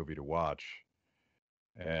interesting movie to watch.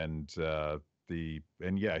 And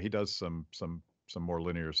yeah, he does some more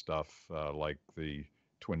linear stuff like the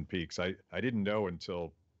Twin Peaks. I didn't know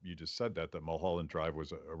until you just said that Mulholland Drive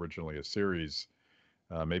was originally a series.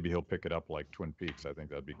 Maybe he'll pick it up like Twin Peaks. I think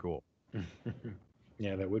that'd be cool.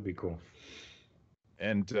 Yeah, that would be cool.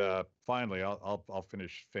 And finally, I'll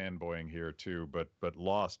finish fanboying here too. But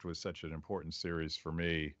Lost was such an important series for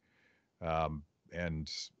me,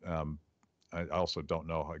 and I also don't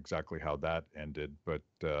know exactly how that ended. But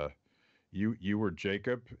you were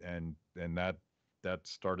Jacob, and that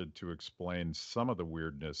started to explain some of the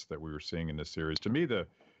weirdness that we were seeing in the series. To me, the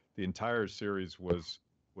entire series was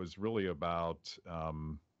really about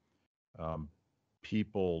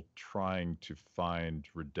people trying to find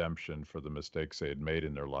redemption for the mistakes they had made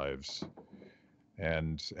in their lives,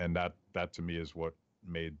 and that to me is what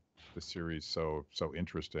made the series so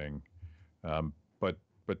interesting. But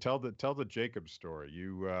tell the Jacob story.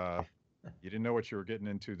 You didn't know what you were getting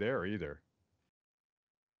into there either.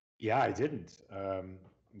 Yeah, I didn't.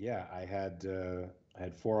 Yeah, I had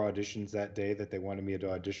 4 auditions that day that they wanted me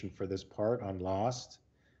to audition for this part on Lost,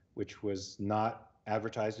 which was not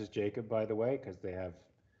advertised as Jacob, by the way, because they have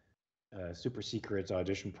a super secret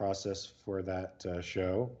audition process for that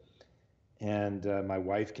show. And my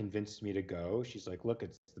wife convinced me to go. She's like, look,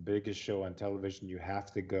 it's the biggest show on television. You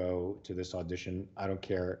have to go to this audition. I don't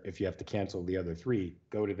care if you have to cancel the other 3,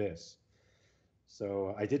 go to this.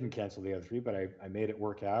 So I didn't cancel the other 3, but I made it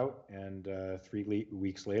work out. And 3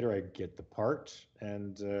 weeks later, I get the part,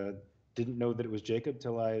 and didn't know that it was Jacob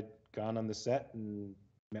till I had gone on the set and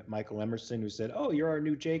met Michael Emerson, who said, "Oh, you're our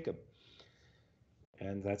new Jacob."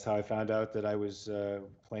 And that's how I found out that I was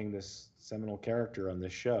playing this seminal character on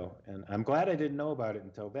this show. And I'm glad I didn't know about it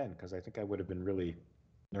until then, because I think I would have been really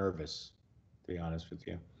nervous, to be honest with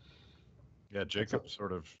you. Yeah, Jacob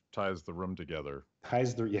sort of ties the room together.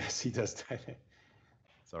 Yes, he does tie it.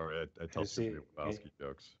 Sorry, I tell some Big Lebowski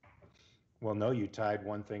jokes. Well, no, you tied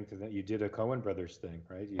one thing to that. You did a Coen Brothers thing,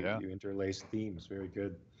 right? You interlaced themes. Very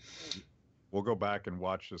good. We'll go back and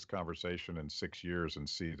watch this conversation in 6 years and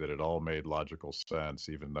see that it all made logical sense,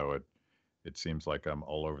 even though it seems like I'm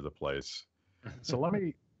all over the place. So let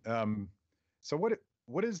me. So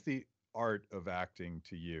what is the art of acting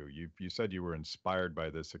to you? You said you were inspired by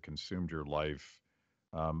this. It consumed your life.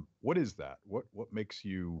 What is that? What makes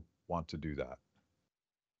you want to do that?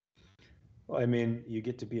 Well, I mean, you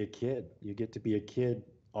get to be a kid. You get to be a kid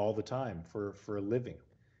all the time for a living.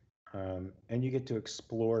 And you get to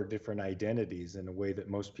explore different identities in a way that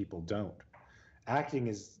most people don't. Acting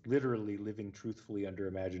is literally living truthfully under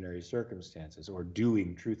imaginary circumstances, or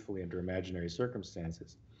doing truthfully under imaginary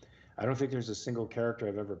circumstances. I don't think there's a single character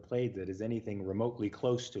I've ever played that is anything remotely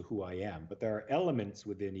close to who I am, but there are elements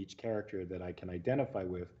within each character that I can identify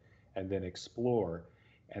with and then explore.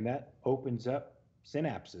 And that opens up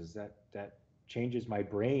synapses, that changes my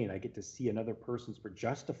brain. I get to see another person's,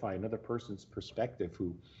 justify another person's perspective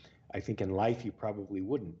who I think in life you probably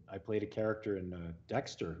wouldn't. I played a character in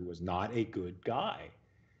Dexter who was not a good guy,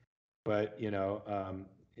 but a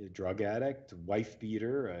drug addict, wife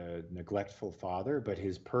beater, a neglectful father. But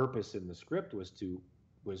his purpose in the script was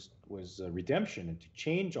redemption and to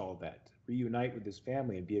change all that, to reunite with his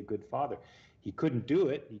family and be a good father. He couldn't do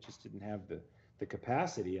it. He just didn't have the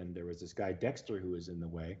capacity. And there was this guy Dexter who was in the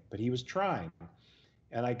way, but he was trying.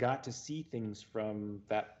 And I got to see things from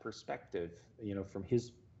that perspective, from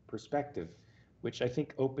his perspective, which I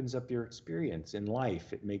think opens up your experience in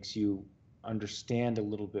life. It makes you understand a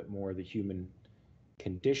little bit more the human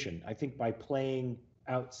condition. I think by playing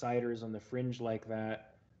outsiders on the fringe like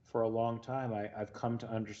that for a long time, I've come to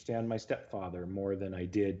understand my stepfather more than I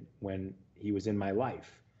did when he was in my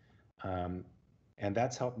life. And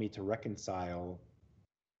that's helped me to reconcile,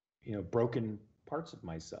 broken parts of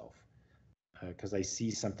myself because I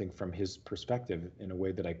see something from his perspective in a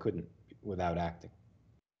way that I couldn't without acting.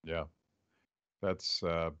 Yeah, that's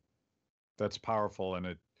powerful, and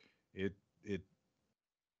it it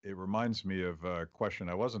it reminds me of a question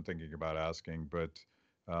I wasn't thinking about asking, but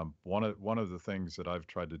one of the things that I've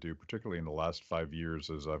tried to do, particularly in the last 5 years,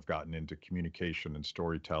 as I've gotten into communication and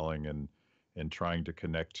storytelling and trying to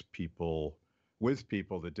connect people with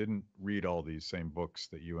people that didn't read all these same books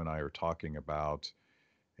that you and I are talking about.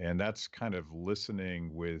 And that's kind of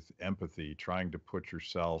listening with empathy, trying to put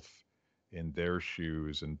yourself in their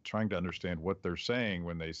shoes and trying to understand what they're saying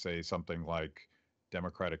when they say something like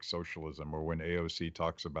democratic socialism or when AOC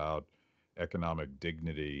talks about economic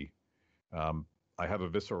dignity. Um, I have a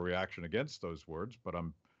visceral reaction against those words, but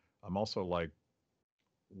I'm also like,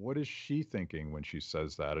 what is she thinking when she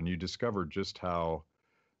says that? And you discover just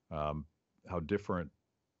um, how different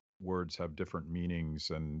words have different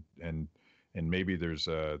meanings, and maybe there's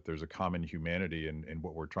a common humanity in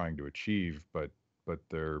what we're trying to achieve, but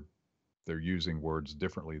they're using words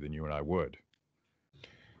differently than you and I would.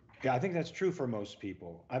 Yeah, I think that's true for most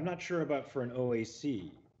people. I'm not sure about for an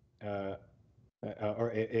OAC uh,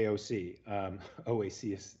 or AOC.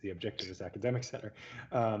 OAC is the Objectivist Academic Center.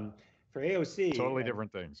 For AOC, Totally and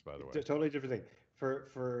different things, by the way. totally different thing.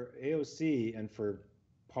 For AOC and for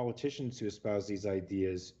politicians who espouse these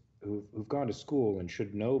ideas, who've gone to school and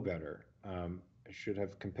should know better, should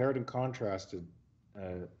have compared and contrasted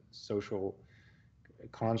social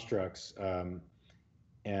constructs,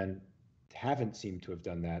 and haven't seemed to have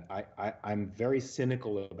done that. I'm very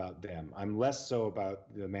cynical about them. I'm less so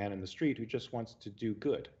about the man in the street who just wants to do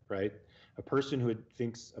good, right? A person who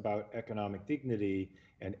thinks about economic dignity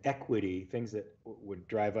and equity, things that would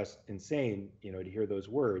drive us insane, to hear those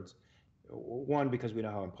words. One, because we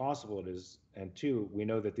know how impossible it is, and two, we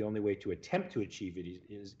know that the only way to attempt to achieve it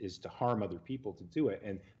is to harm other people to do it,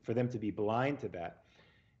 and for them to be blind to that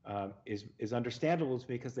is understandable. It's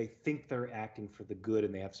because they think they're acting for the good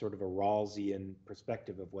and they have sort of a Rawlsian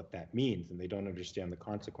perspective of what that means, and they don't understand the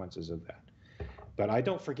consequences of that. But I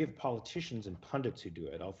don't forgive politicians and pundits who do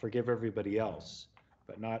it. I'll forgive everybody else,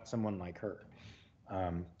 but not someone like her,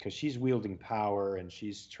 because she's wielding power and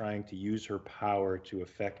she's trying to use her power to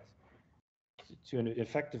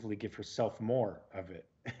effectively give herself more of it.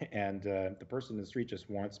 And the person in the street just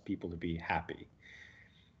wants people to be happy.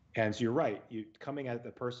 And so you're right. You coming at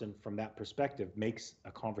the person from that perspective makes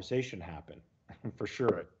a conversation happen, for sure.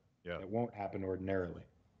 Right. Yeah. It won't happen ordinarily.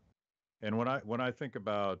 And when I think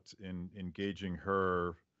about engaging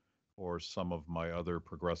her or some of my other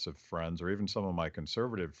progressive friends or even some of my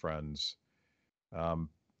conservative friends, um,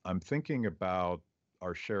 I'm thinking about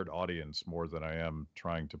our shared audience more than I am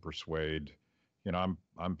trying to persuade. I'm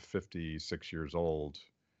 56 years old,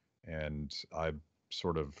 and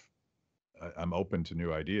sort of I'm open to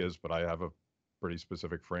new ideas, but I have a pretty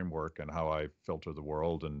specific framework and how I filter the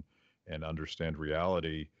world and understand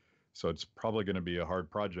reality. So it's probably going to be a hard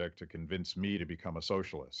project to convince me to become a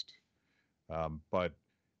socialist. But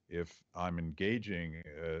if I'm engaging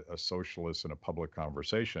a socialist in a public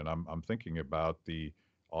conversation, I'm thinking about the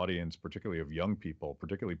audience, particularly of young people,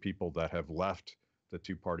 particularly people that have left the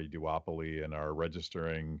two-party duopoly and are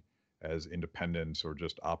registering as independents or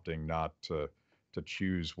just opting not to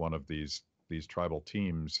choose one of these tribal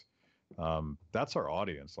teams. That's our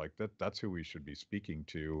audience. Like that's who we should be speaking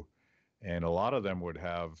to, and a lot of them would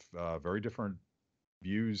have very different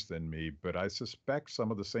views than me, but I suspect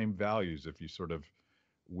some of the same values if you sort of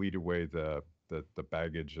weed away the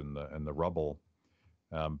baggage and the rubble,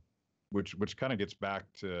 um, which kind of gets back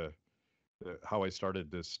to how I started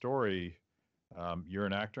this story. You're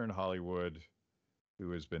an actor in Hollywood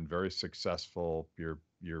who has been very successful. Your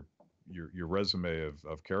resume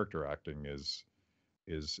of character acting is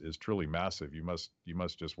truly massive. You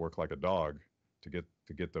must just work like a dog to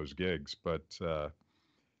get those gigs. But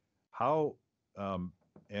How, um,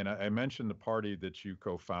 and I mentioned the party that you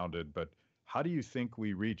co-founded, but how do you think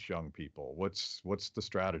we reach young people? What's the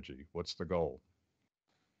strategy? What's the goal?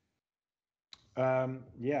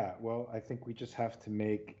 Yeah, well, I think we just have to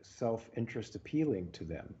make self-interest appealing to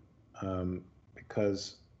them,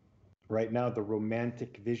 because right now the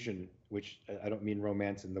romantic vision, which I don't mean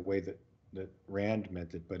romance in the way that Rand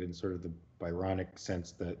meant it, but in sort of the Byronic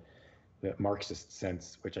sense, that Marxist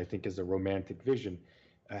sense, which I think is a romantic vision,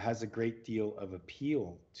 has a great deal of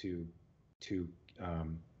appeal to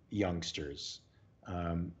youngsters.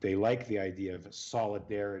 They like the idea of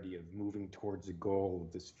solidarity, of moving towards a goal,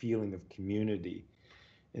 of this feeling of community,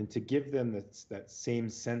 and to give them that same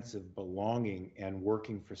sense of belonging and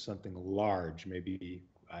working for something large, maybe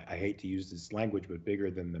I hate to use this language, but bigger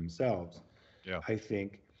than themselves, Yeah. I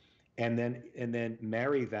think, and then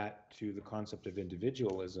marry that to the concept of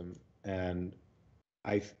individualism and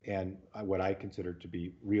what I consider to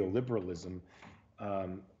be real liberalism.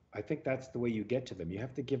 um, I think that's the way you get to them. You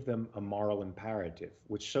have to give them a moral imperative,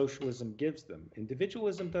 which socialism gives them.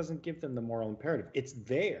 Individualism doesn't give them the moral imperative. It's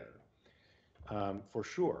there, for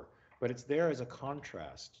sure, but it's there as a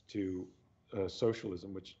contrast to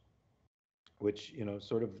socialism, which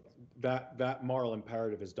sort of that moral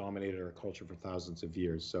imperative has dominated our culture for thousands of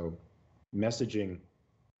years. So messaging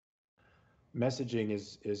messaging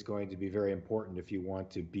is going to be very important if you want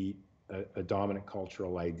to beat a dominant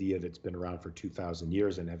cultural idea that's been around for 2,000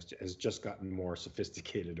 years and has just gotten more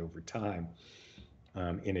sophisticated over time,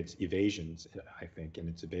 in its evasions, I think, in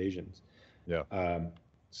its evasions. Yeah.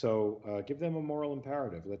 So give them a moral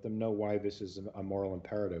imperative. Let them know why this is a moral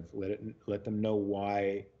imperative. Let them know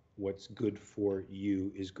why what's good for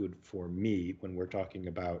you is good for me when we're talking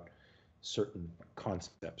about certain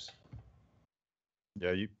concepts.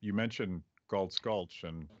 Yeah. You mentioned Galt's Gulch,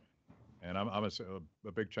 and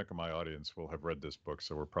a big chunk of my audience will have read this book,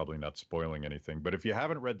 so we're probably not spoiling anything. But if you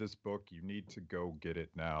haven't read this book, you need to go get it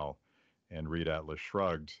now and read Atlas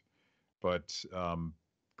Shrugged. But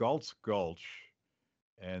Galt's Gulch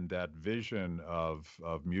and that vision of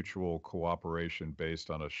mutual cooperation based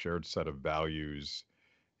on a shared set of values.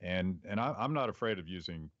 And I'm not afraid of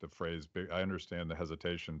using the phrase. I understand the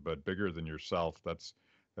hesitation, but bigger than yourself. That's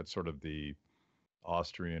sort of the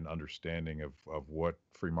Austrian understanding of what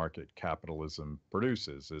free market capitalism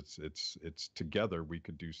produces. It's together we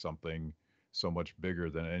could do something so much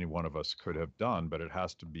bigger than any one of us could have done, but it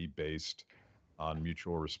has to be based on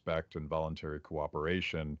mutual respect and voluntary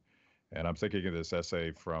cooperation. And I'm thinking of this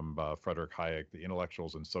essay from Frederick Hayek, "The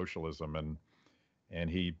Intellectuals and Socialism," and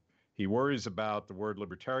he worries about the word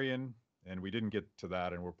libertarian, and we didn't get to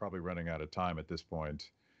that, and we're probably running out of time at this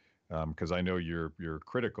point, because I know you're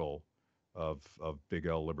critical of big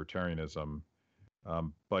L libertarianism.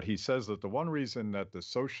 But he says that the one reason that the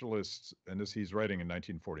socialists, and this he's writing in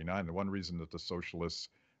 1949, the one reason that the socialists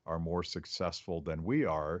are more successful than we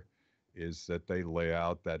are is that they lay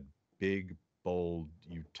out that big, bold,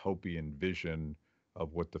 utopian vision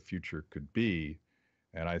of what the future could be.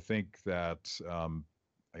 And I think that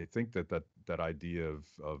idea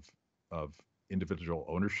of individual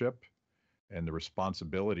ownership and the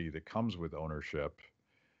responsibility that comes with ownership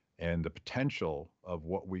and the potential of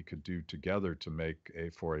what we could do together to make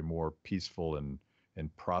for a more peaceful and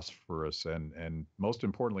prosperous and most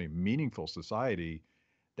importantly meaningful society.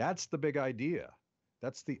 That's the big idea.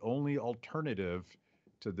 That's the only alternative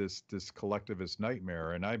to this collectivist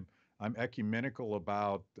nightmare. And I'm ecumenical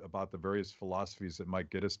about the various philosophies that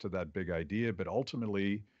might get us to that big idea, but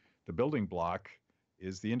ultimately the building block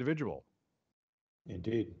is the individual.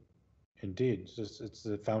 Indeed, indeed, it's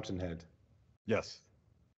the fountainhead. Yes.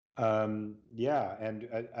 Yeah, and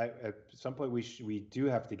at some point we do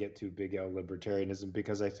have to get to big L libertarianism,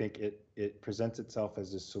 because I think it presents itself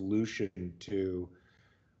as a solution to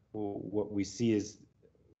what we see as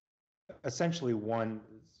essentially one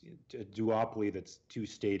a duopoly that's two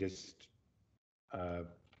statist uh,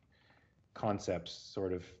 concepts,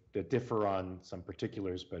 sort of, that differ on some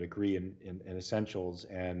particulars but agree in essentials.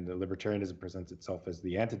 And the libertarianism presents itself as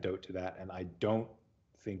the antidote to that, and I don't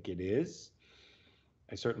think it is.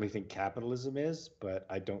 I certainly think capitalism is, but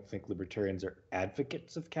I don't think libertarians are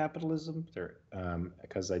advocates of capitalism. They're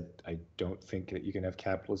because I don't think that you can have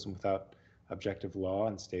capitalism without objective law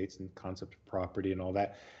and states and concept of property and all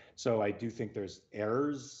that. So I do think there's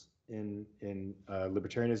errors in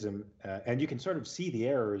libertarianism, and you can sort of see the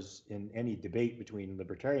errors in any debate between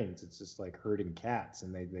libertarians. It's just like herding cats,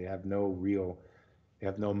 and they have no real, they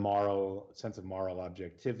have no moral sense of moral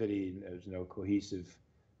objectivity. There's no cohesive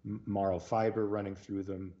moral fiber running through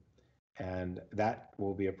them, and that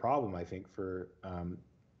will be a problem, I think, for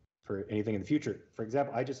for anything in the future. For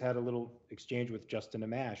example, I just had a little exchange with Justin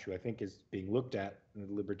Amash, who I think is being looked at in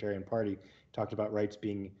the Libertarian Party, talked about rights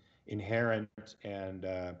being inherent and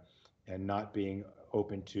not being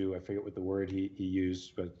open to, I forget what the word he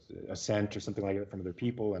used, but assent or something like that from other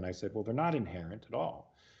people. And I said, well, they're not inherent at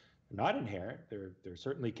all. They're not inherent. They're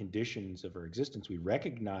certainly conditions of our existence. We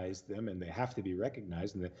recognize them, and they have to be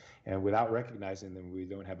recognized. And without recognizing them, we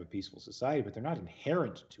don't have a peaceful society. But they're not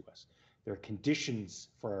inherent to us. They're conditions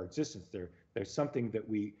for our existence. They're something that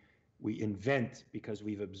we invent because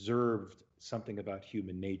we've observed something about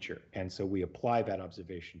human nature, and so we apply that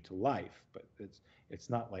observation to life. But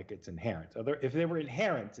it's not like it's inherent. If they were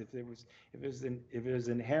inherent, if it was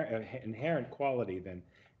inherent quality, then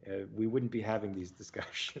we wouldn't be having these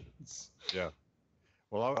discussions. Yeah.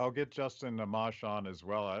 Well, I'll get Justin Amash on as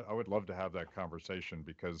well. I would love to have that conversation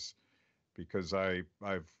because I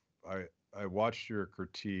watched your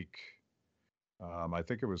critique. I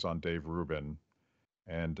think it was on Dave Rubin,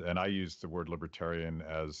 and I used the word libertarian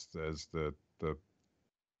as the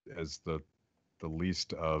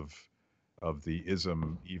least of the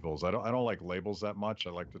ism evils. I don't like labels that much. I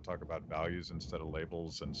like to talk about values instead of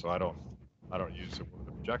labels, and so I don't use the word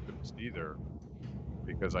objectivist either,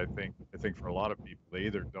 because I think for a lot of people, they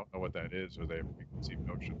either don't know what that is or they have preconceived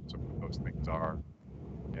notions of what those things are,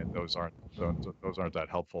 and those aren't that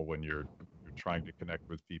helpful when you're trying to connect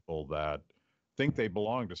with people that think they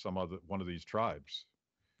belong to one of these tribes.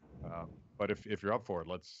 But if you're up for it,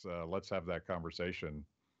 let's have that conversation.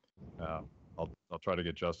 I'll try to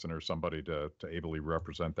get Justin or somebody to ably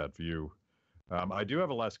represent that view. I do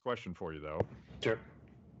have a last question for you, though. Sure.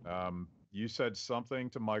 You said something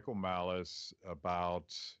to Michael Malice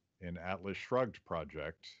about an Atlas Shrugged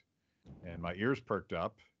project, and my ears perked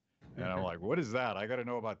up, and I'm like, what is that? I got to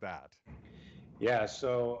know about that. Yeah,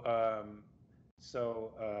 so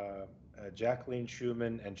Jacqueline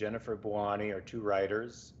Schumann and Jennifer Buoni are two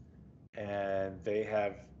writers, and they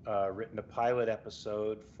have written a pilot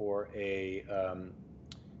episode for a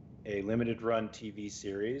limited run TV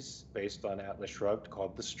series based on Atlas Shrugged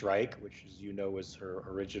called The Strike, which, as you know, was her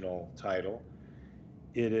original title.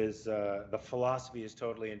 It is the philosophy is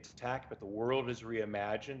totally intact, but the world is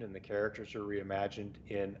reimagined and the characters are reimagined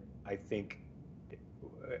in, I think,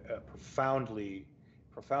 profoundly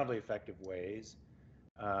effective ways.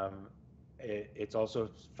 It's also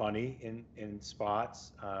funny in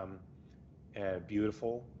spots,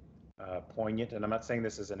 beautiful, poignant. And I'm not saying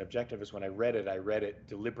this as an objectivist. When I read it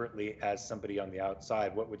deliberately as somebody on the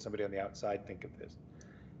outside. What would somebody on the outside think of this?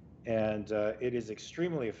 And it is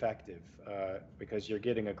extremely effective because you're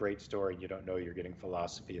getting a great story and you don't know you're getting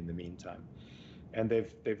philosophy in the meantime. And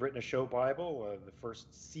they've written a show Bible. The first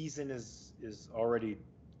season is already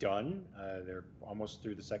done. They're almost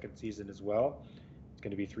through the second season as well. It's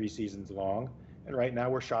going to be 3 seasons long. And right now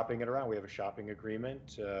we're shopping it around. We have a shopping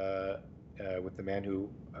agreement with the man who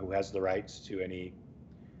has the rights to any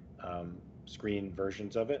screen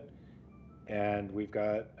versions of it. And we've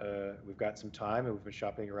got some time, and we've been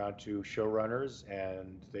shopping around to showrunners,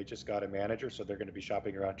 and they just got a manager, so they're going to be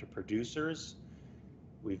shopping around to producers.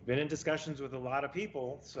 We've been in discussions with a lot of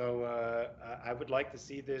people, so I would like to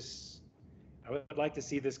see this. I would like to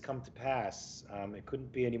see this come to pass. It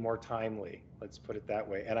couldn't be any more timely. Let's put it that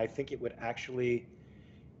way. And I think it would actually,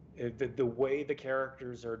 the way the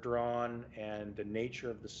characters are drawn and the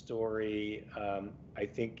nature of the story, I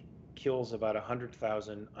think kills about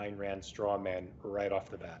 100,000 Ayn Rand straw men right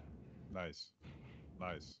off the bat. Nice.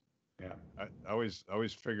 Yeah. I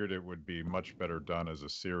always figured it would be much better done as a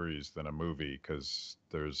series than a movie, because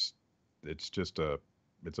it's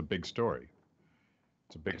a big story.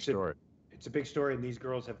 It's a big story. It's a big story, and these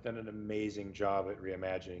girls have done an amazing job at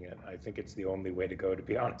reimagining it. I think it's the only way to go, to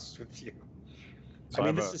be honest with you. So I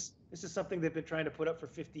mean, this is something they've been trying to put up for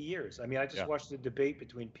 50 years. I mean, I just watched the debate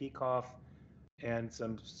between Peikoff and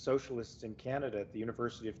some socialists in Canada at the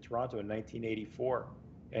University of Toronto in 1984.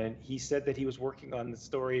 And he said that he was working on the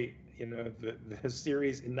story, the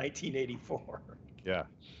series in 1984. Yeah.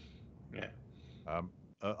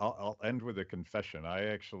 I'll end with a confession. I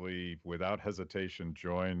actually, without hesitation,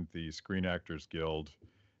 joined the Screen Actors Guild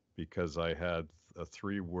because I had a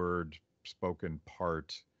 3-word spoken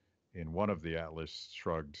part in one of the Atlas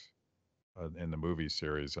Shrugged in the movie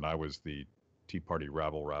series, and I was the Tea Party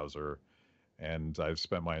rabble-rouser. And I've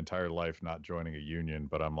spent my entire life not joining a union,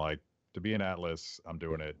 but I'm like, to be an Atlas, I'm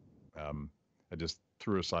doing it. I just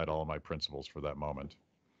threw aside all of my principles for that moment.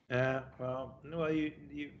 Well, no,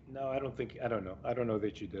 no, I don't know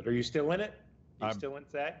that you did. Are you still in it? Are you still in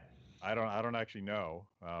SAG? I don't actually know.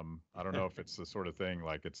 I don't know if it's the sort of thing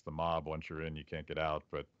like it's the mob. Once you're in, you can't get out.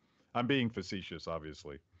 But I'm being facetious,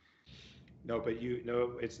 obviously. No, but you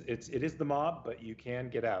know, it is the mob, but you can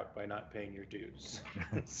get out by not paying your dues.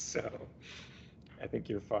 So I think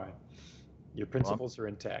you're fine. Your Well, principles are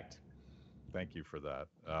intact. thank you for that.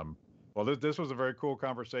 Well, this was a very cool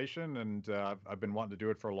conversation, and I've been wanting to do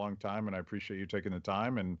it for a long time, and I appreciate you taking the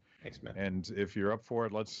time. Thanks, man. And if you're up for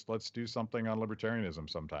it, let's do something on libertarianism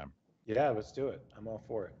sometime. Yeah, let's do it. I'm all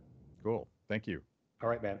for it. Cool. Thank you. All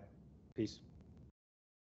right, man. Peace.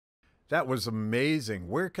 That was amazing.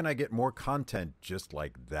 Where can I get more content just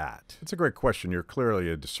like that? It's a great question. You're clearly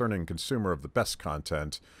a discerning consumer of the best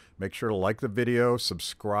content. Make sure to like the video,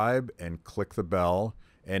 subscribe, and click the bell.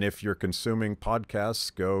 And if you're consuming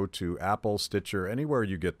podcasts, go to Apple, Stitcher, anywhere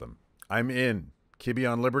you get them. I'm in.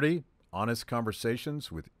 Kibbe on Liberty, honest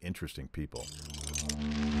conversations with interesting people.